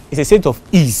 it's a state of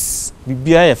ease.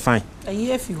 Be fine. A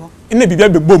year if you in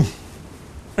the boom.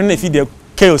 And if you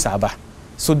chaos aba.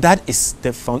 So that is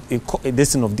the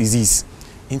destination of disease.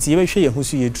 And you show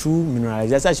you true mineralization.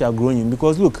 That's actually growing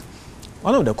because look,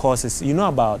 one of the causes you know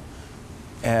about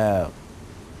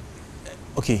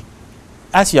okay,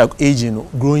 as you are aging,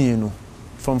 growing,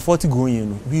 from 40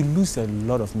 growing, we lose a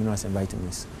lot of minerals and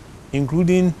vitamins,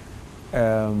 including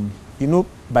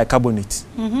bicarbonate.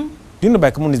 Do you know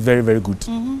bicarbonate is very, very good?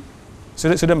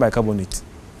 Sodium bicarbonate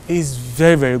is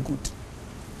very, very good.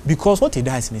 Because what it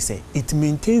does, it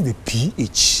maintains the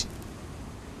pH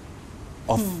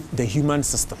of the human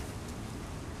system.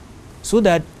 So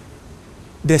that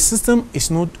the system is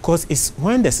not, because it's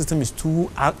when the system is too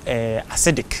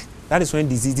acidic, that is when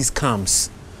diseases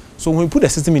comes. So when we put the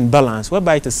system in balance,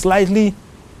 whereby it is slightly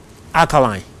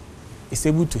alkaline, it's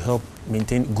able to help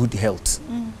maintain good health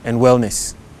and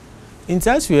wellness. In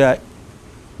as we are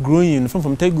growing,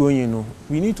 from growing,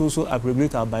 we need to also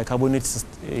upregulate our bicarbonate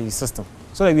system.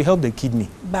 So that we help the kidney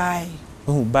by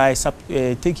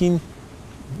taking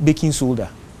baking soda,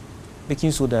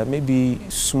 maybe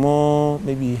small,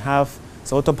 maybe half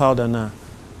water powder now,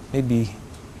 maybe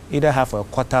either half or a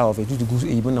quarter of it,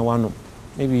 even one,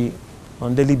 maybe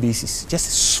on daily basis, just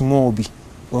a small bit.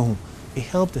 It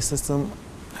helps the system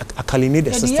alkalinate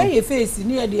the system. Your face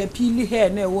near the appeal hair,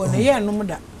 no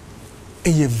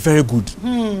very good.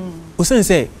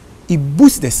 Say it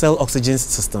boosts the cell oxygen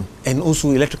system and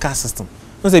also electrical system.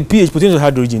 Not say pH, potential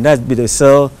hydrogen, that's the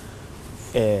cell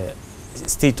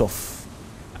state of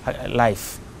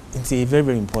life. It's very,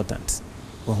 very important.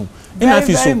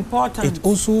 Very important. It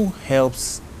also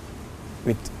helps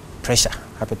with pressure,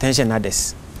 hypertension, and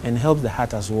others, and helps the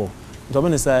heart as well. A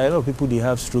lot of people, they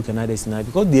have stroke and others now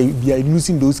because they are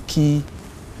losing those key.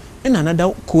 And another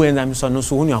coenzyme,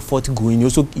 so when you are 40 going, you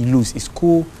also lose. It's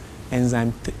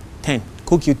coenzyme 10,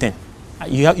 CoQ10.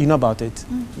 You know about it?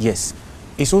 Yes.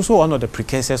 It's also one of the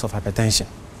precursors of hypertension.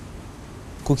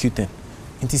 CoQ10.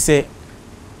 And it say,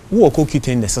 who are CoQ10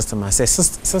 in the system? I say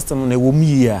system on a woman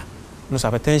here. No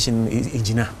hypertension is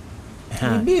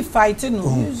You be fighting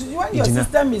when your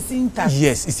system is intact.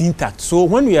 Yes, it's intact. So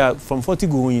when we are from 40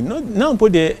 going, now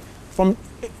put the from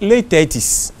late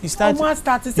 30s, you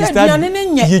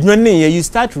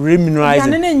start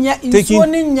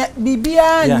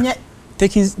remunerizing,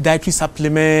 taking dietary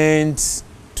supplements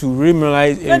to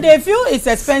remuneralize. So they feel it's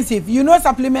expensive. You know,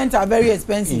 supplements are very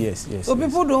expensive. Yes. So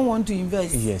people don't want to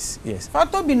invest. Yes.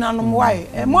 Fato binanum why?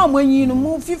 More when you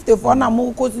move 54 na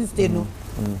more cost no.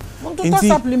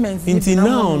 Supplements.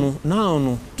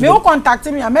 Now. Me who contact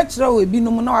me, I met sure we be no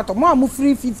more at more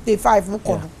free 55 who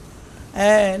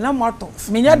na moto.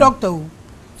 Me nya doctor.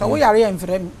 So we are here for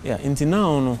me. Yeah, until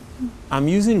now I'm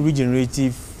using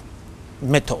regenerative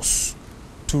methods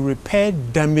to repair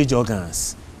damaged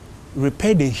organs,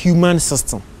 repair the human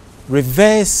system,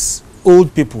 reverse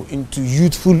old people into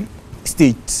youthful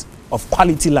states of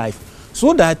quality life,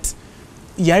 so that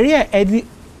yare any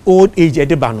old age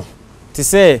edebano to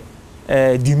say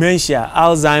dementia,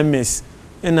 Alzheimer's,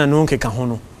 and no.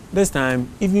 This time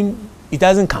even it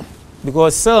doesn't come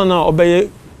because cell now obey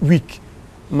weak.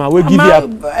 Ma we give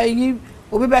you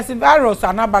virus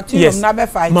and bacterium na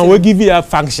fight. Ma we give you a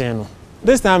function.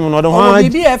 This time no don't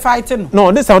want be a fighting.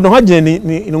 No, this time don't want ni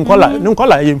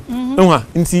nkola yem. Nwa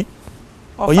nti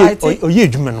oye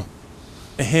adwuma no.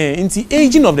 Nti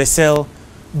aging of the cell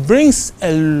brings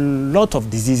a lot of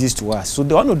diseases to us. So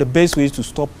one of the best ways to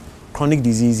stop chronic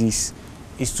diseases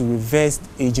is to reverse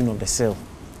the aging of the cell.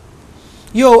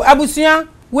 Yo, abusia,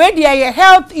 where there are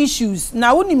health issues,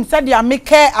 now unim said they make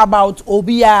care about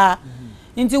obia.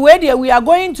 Into where there we are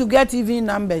going to get even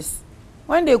numbers.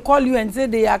 When they call you and say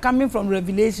they are coming from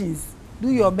Revelations,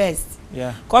 do your best.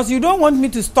 Yeah. Because you don't want me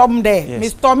to storm there. Yes. Me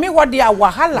storm me what they are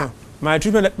wahala. No. My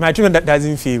treatment that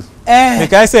doesn't fail.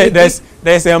 Like I said,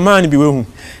 there's a man be who.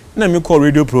 And I call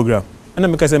radio program. And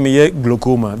I say me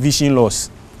glaucoma, vision loss.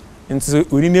 And so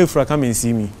we didn't for come and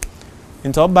see me.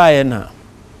 And to buy na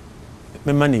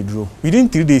me money draw. Within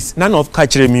 3 days, none of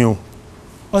catch me.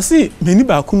 Or see, many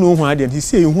back no one and he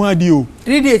say who are you?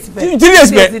 3 days. 3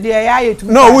 days.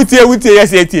 No, we tell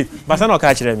yes, but I not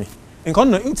catch me. In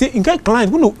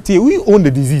client, we own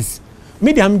the disease.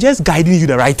 Maybe I'm just guiding you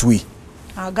the right way.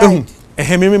 Guide.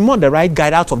 Maybe more the right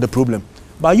guide out of the problem.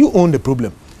 But you own the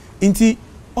problem. Inti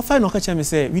offer no catch me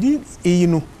say we didn't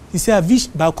he say a vish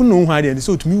back no one and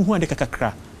so to me who are the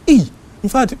kakakra. In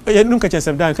fact, you don't catch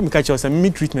yourself down, come catch yourself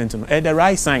mid treatment the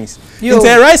right science. It's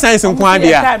the right science in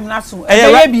Kwandia.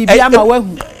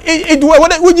 It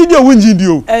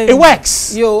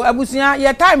works. Yo, Abusia,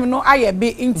 your time no I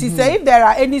be into say if there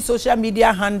are any social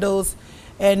media handles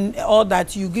and all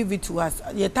that you give it to us.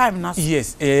 Your time now.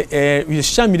 Yes, with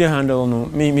social media handle no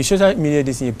me social media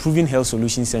this is Proven Health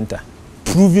Solution Center.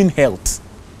 Proven Health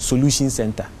Solution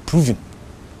Center. Proven.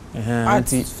 At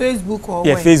Facebook or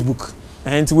where? Facebook.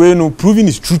 And we know proving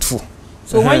is truthful.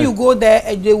 So when you go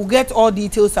there, they will get all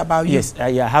details about you. Yes,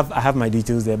 I have my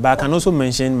details there, but I can also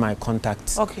mention my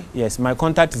contact. Okay. Yes, my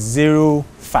contact is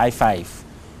 055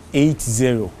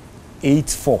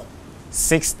 8084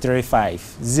 635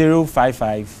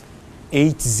 055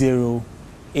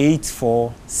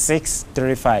 8084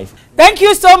 635. Thank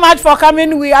you so much for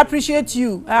coming. We appreciate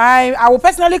you. I will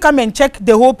personally come and check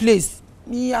the whole place.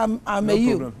 Me, I'm no a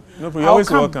you. Problem. No problem. You're always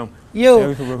welcome.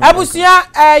 Yo, abusia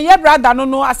ye brother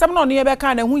no asem no ye be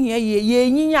kan na hu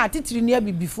ye nyinya titiri ne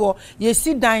be before ye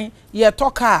sit down ye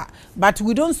talk but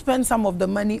we don't spend some of the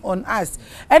money on us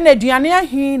and aduane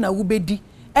ahin na wo bedi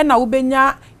and na wo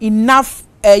benya enough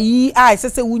yi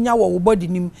say wunya wo body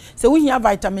nim say wuhia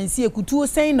vitamin C ekutuo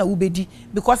sen na wo bedi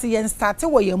because ye start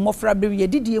wo ye mofra be ye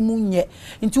didie mu nye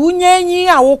nti wunya nyi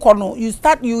a wo kono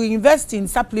you invest in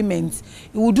supplements,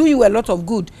 it will do you a lot of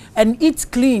good, and eat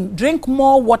clean, drink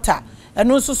more water,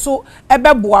 and also so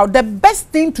the best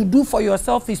thing to do for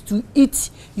yourself is to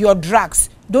eat your drugs.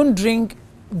 Don't drink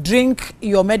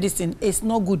your medicine. It's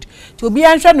not good. To be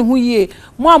answer no ye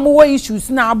mo amowo issues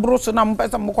na abro so na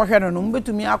mpesa mo kohwe no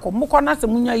mbetumi akọ mo kona se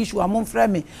munya issue amon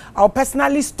frame. I'll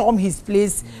personally storm his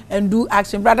place and do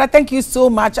action. Brother, thank you so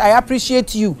much. I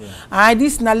appreciate you. Yeah.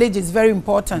 This knowledge is very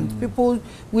important. People,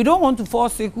 we don't want to fall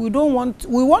sick. We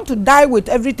want to die with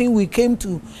everything we came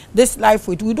to this life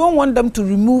with. We don't want them to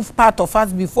remove part of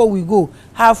us before we go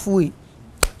halfway.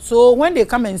 So when they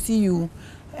come and see you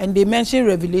and they mention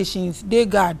Revelations, they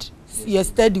guard. Yes,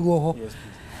 steady wo. Yes,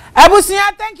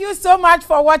 Abusia, thank you so much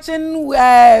for watching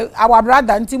our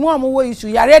brother. Ntimo amowo issue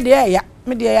yare de ya.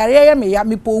 Me de yare ya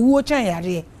me po wu chen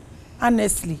yare.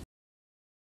 Honestly.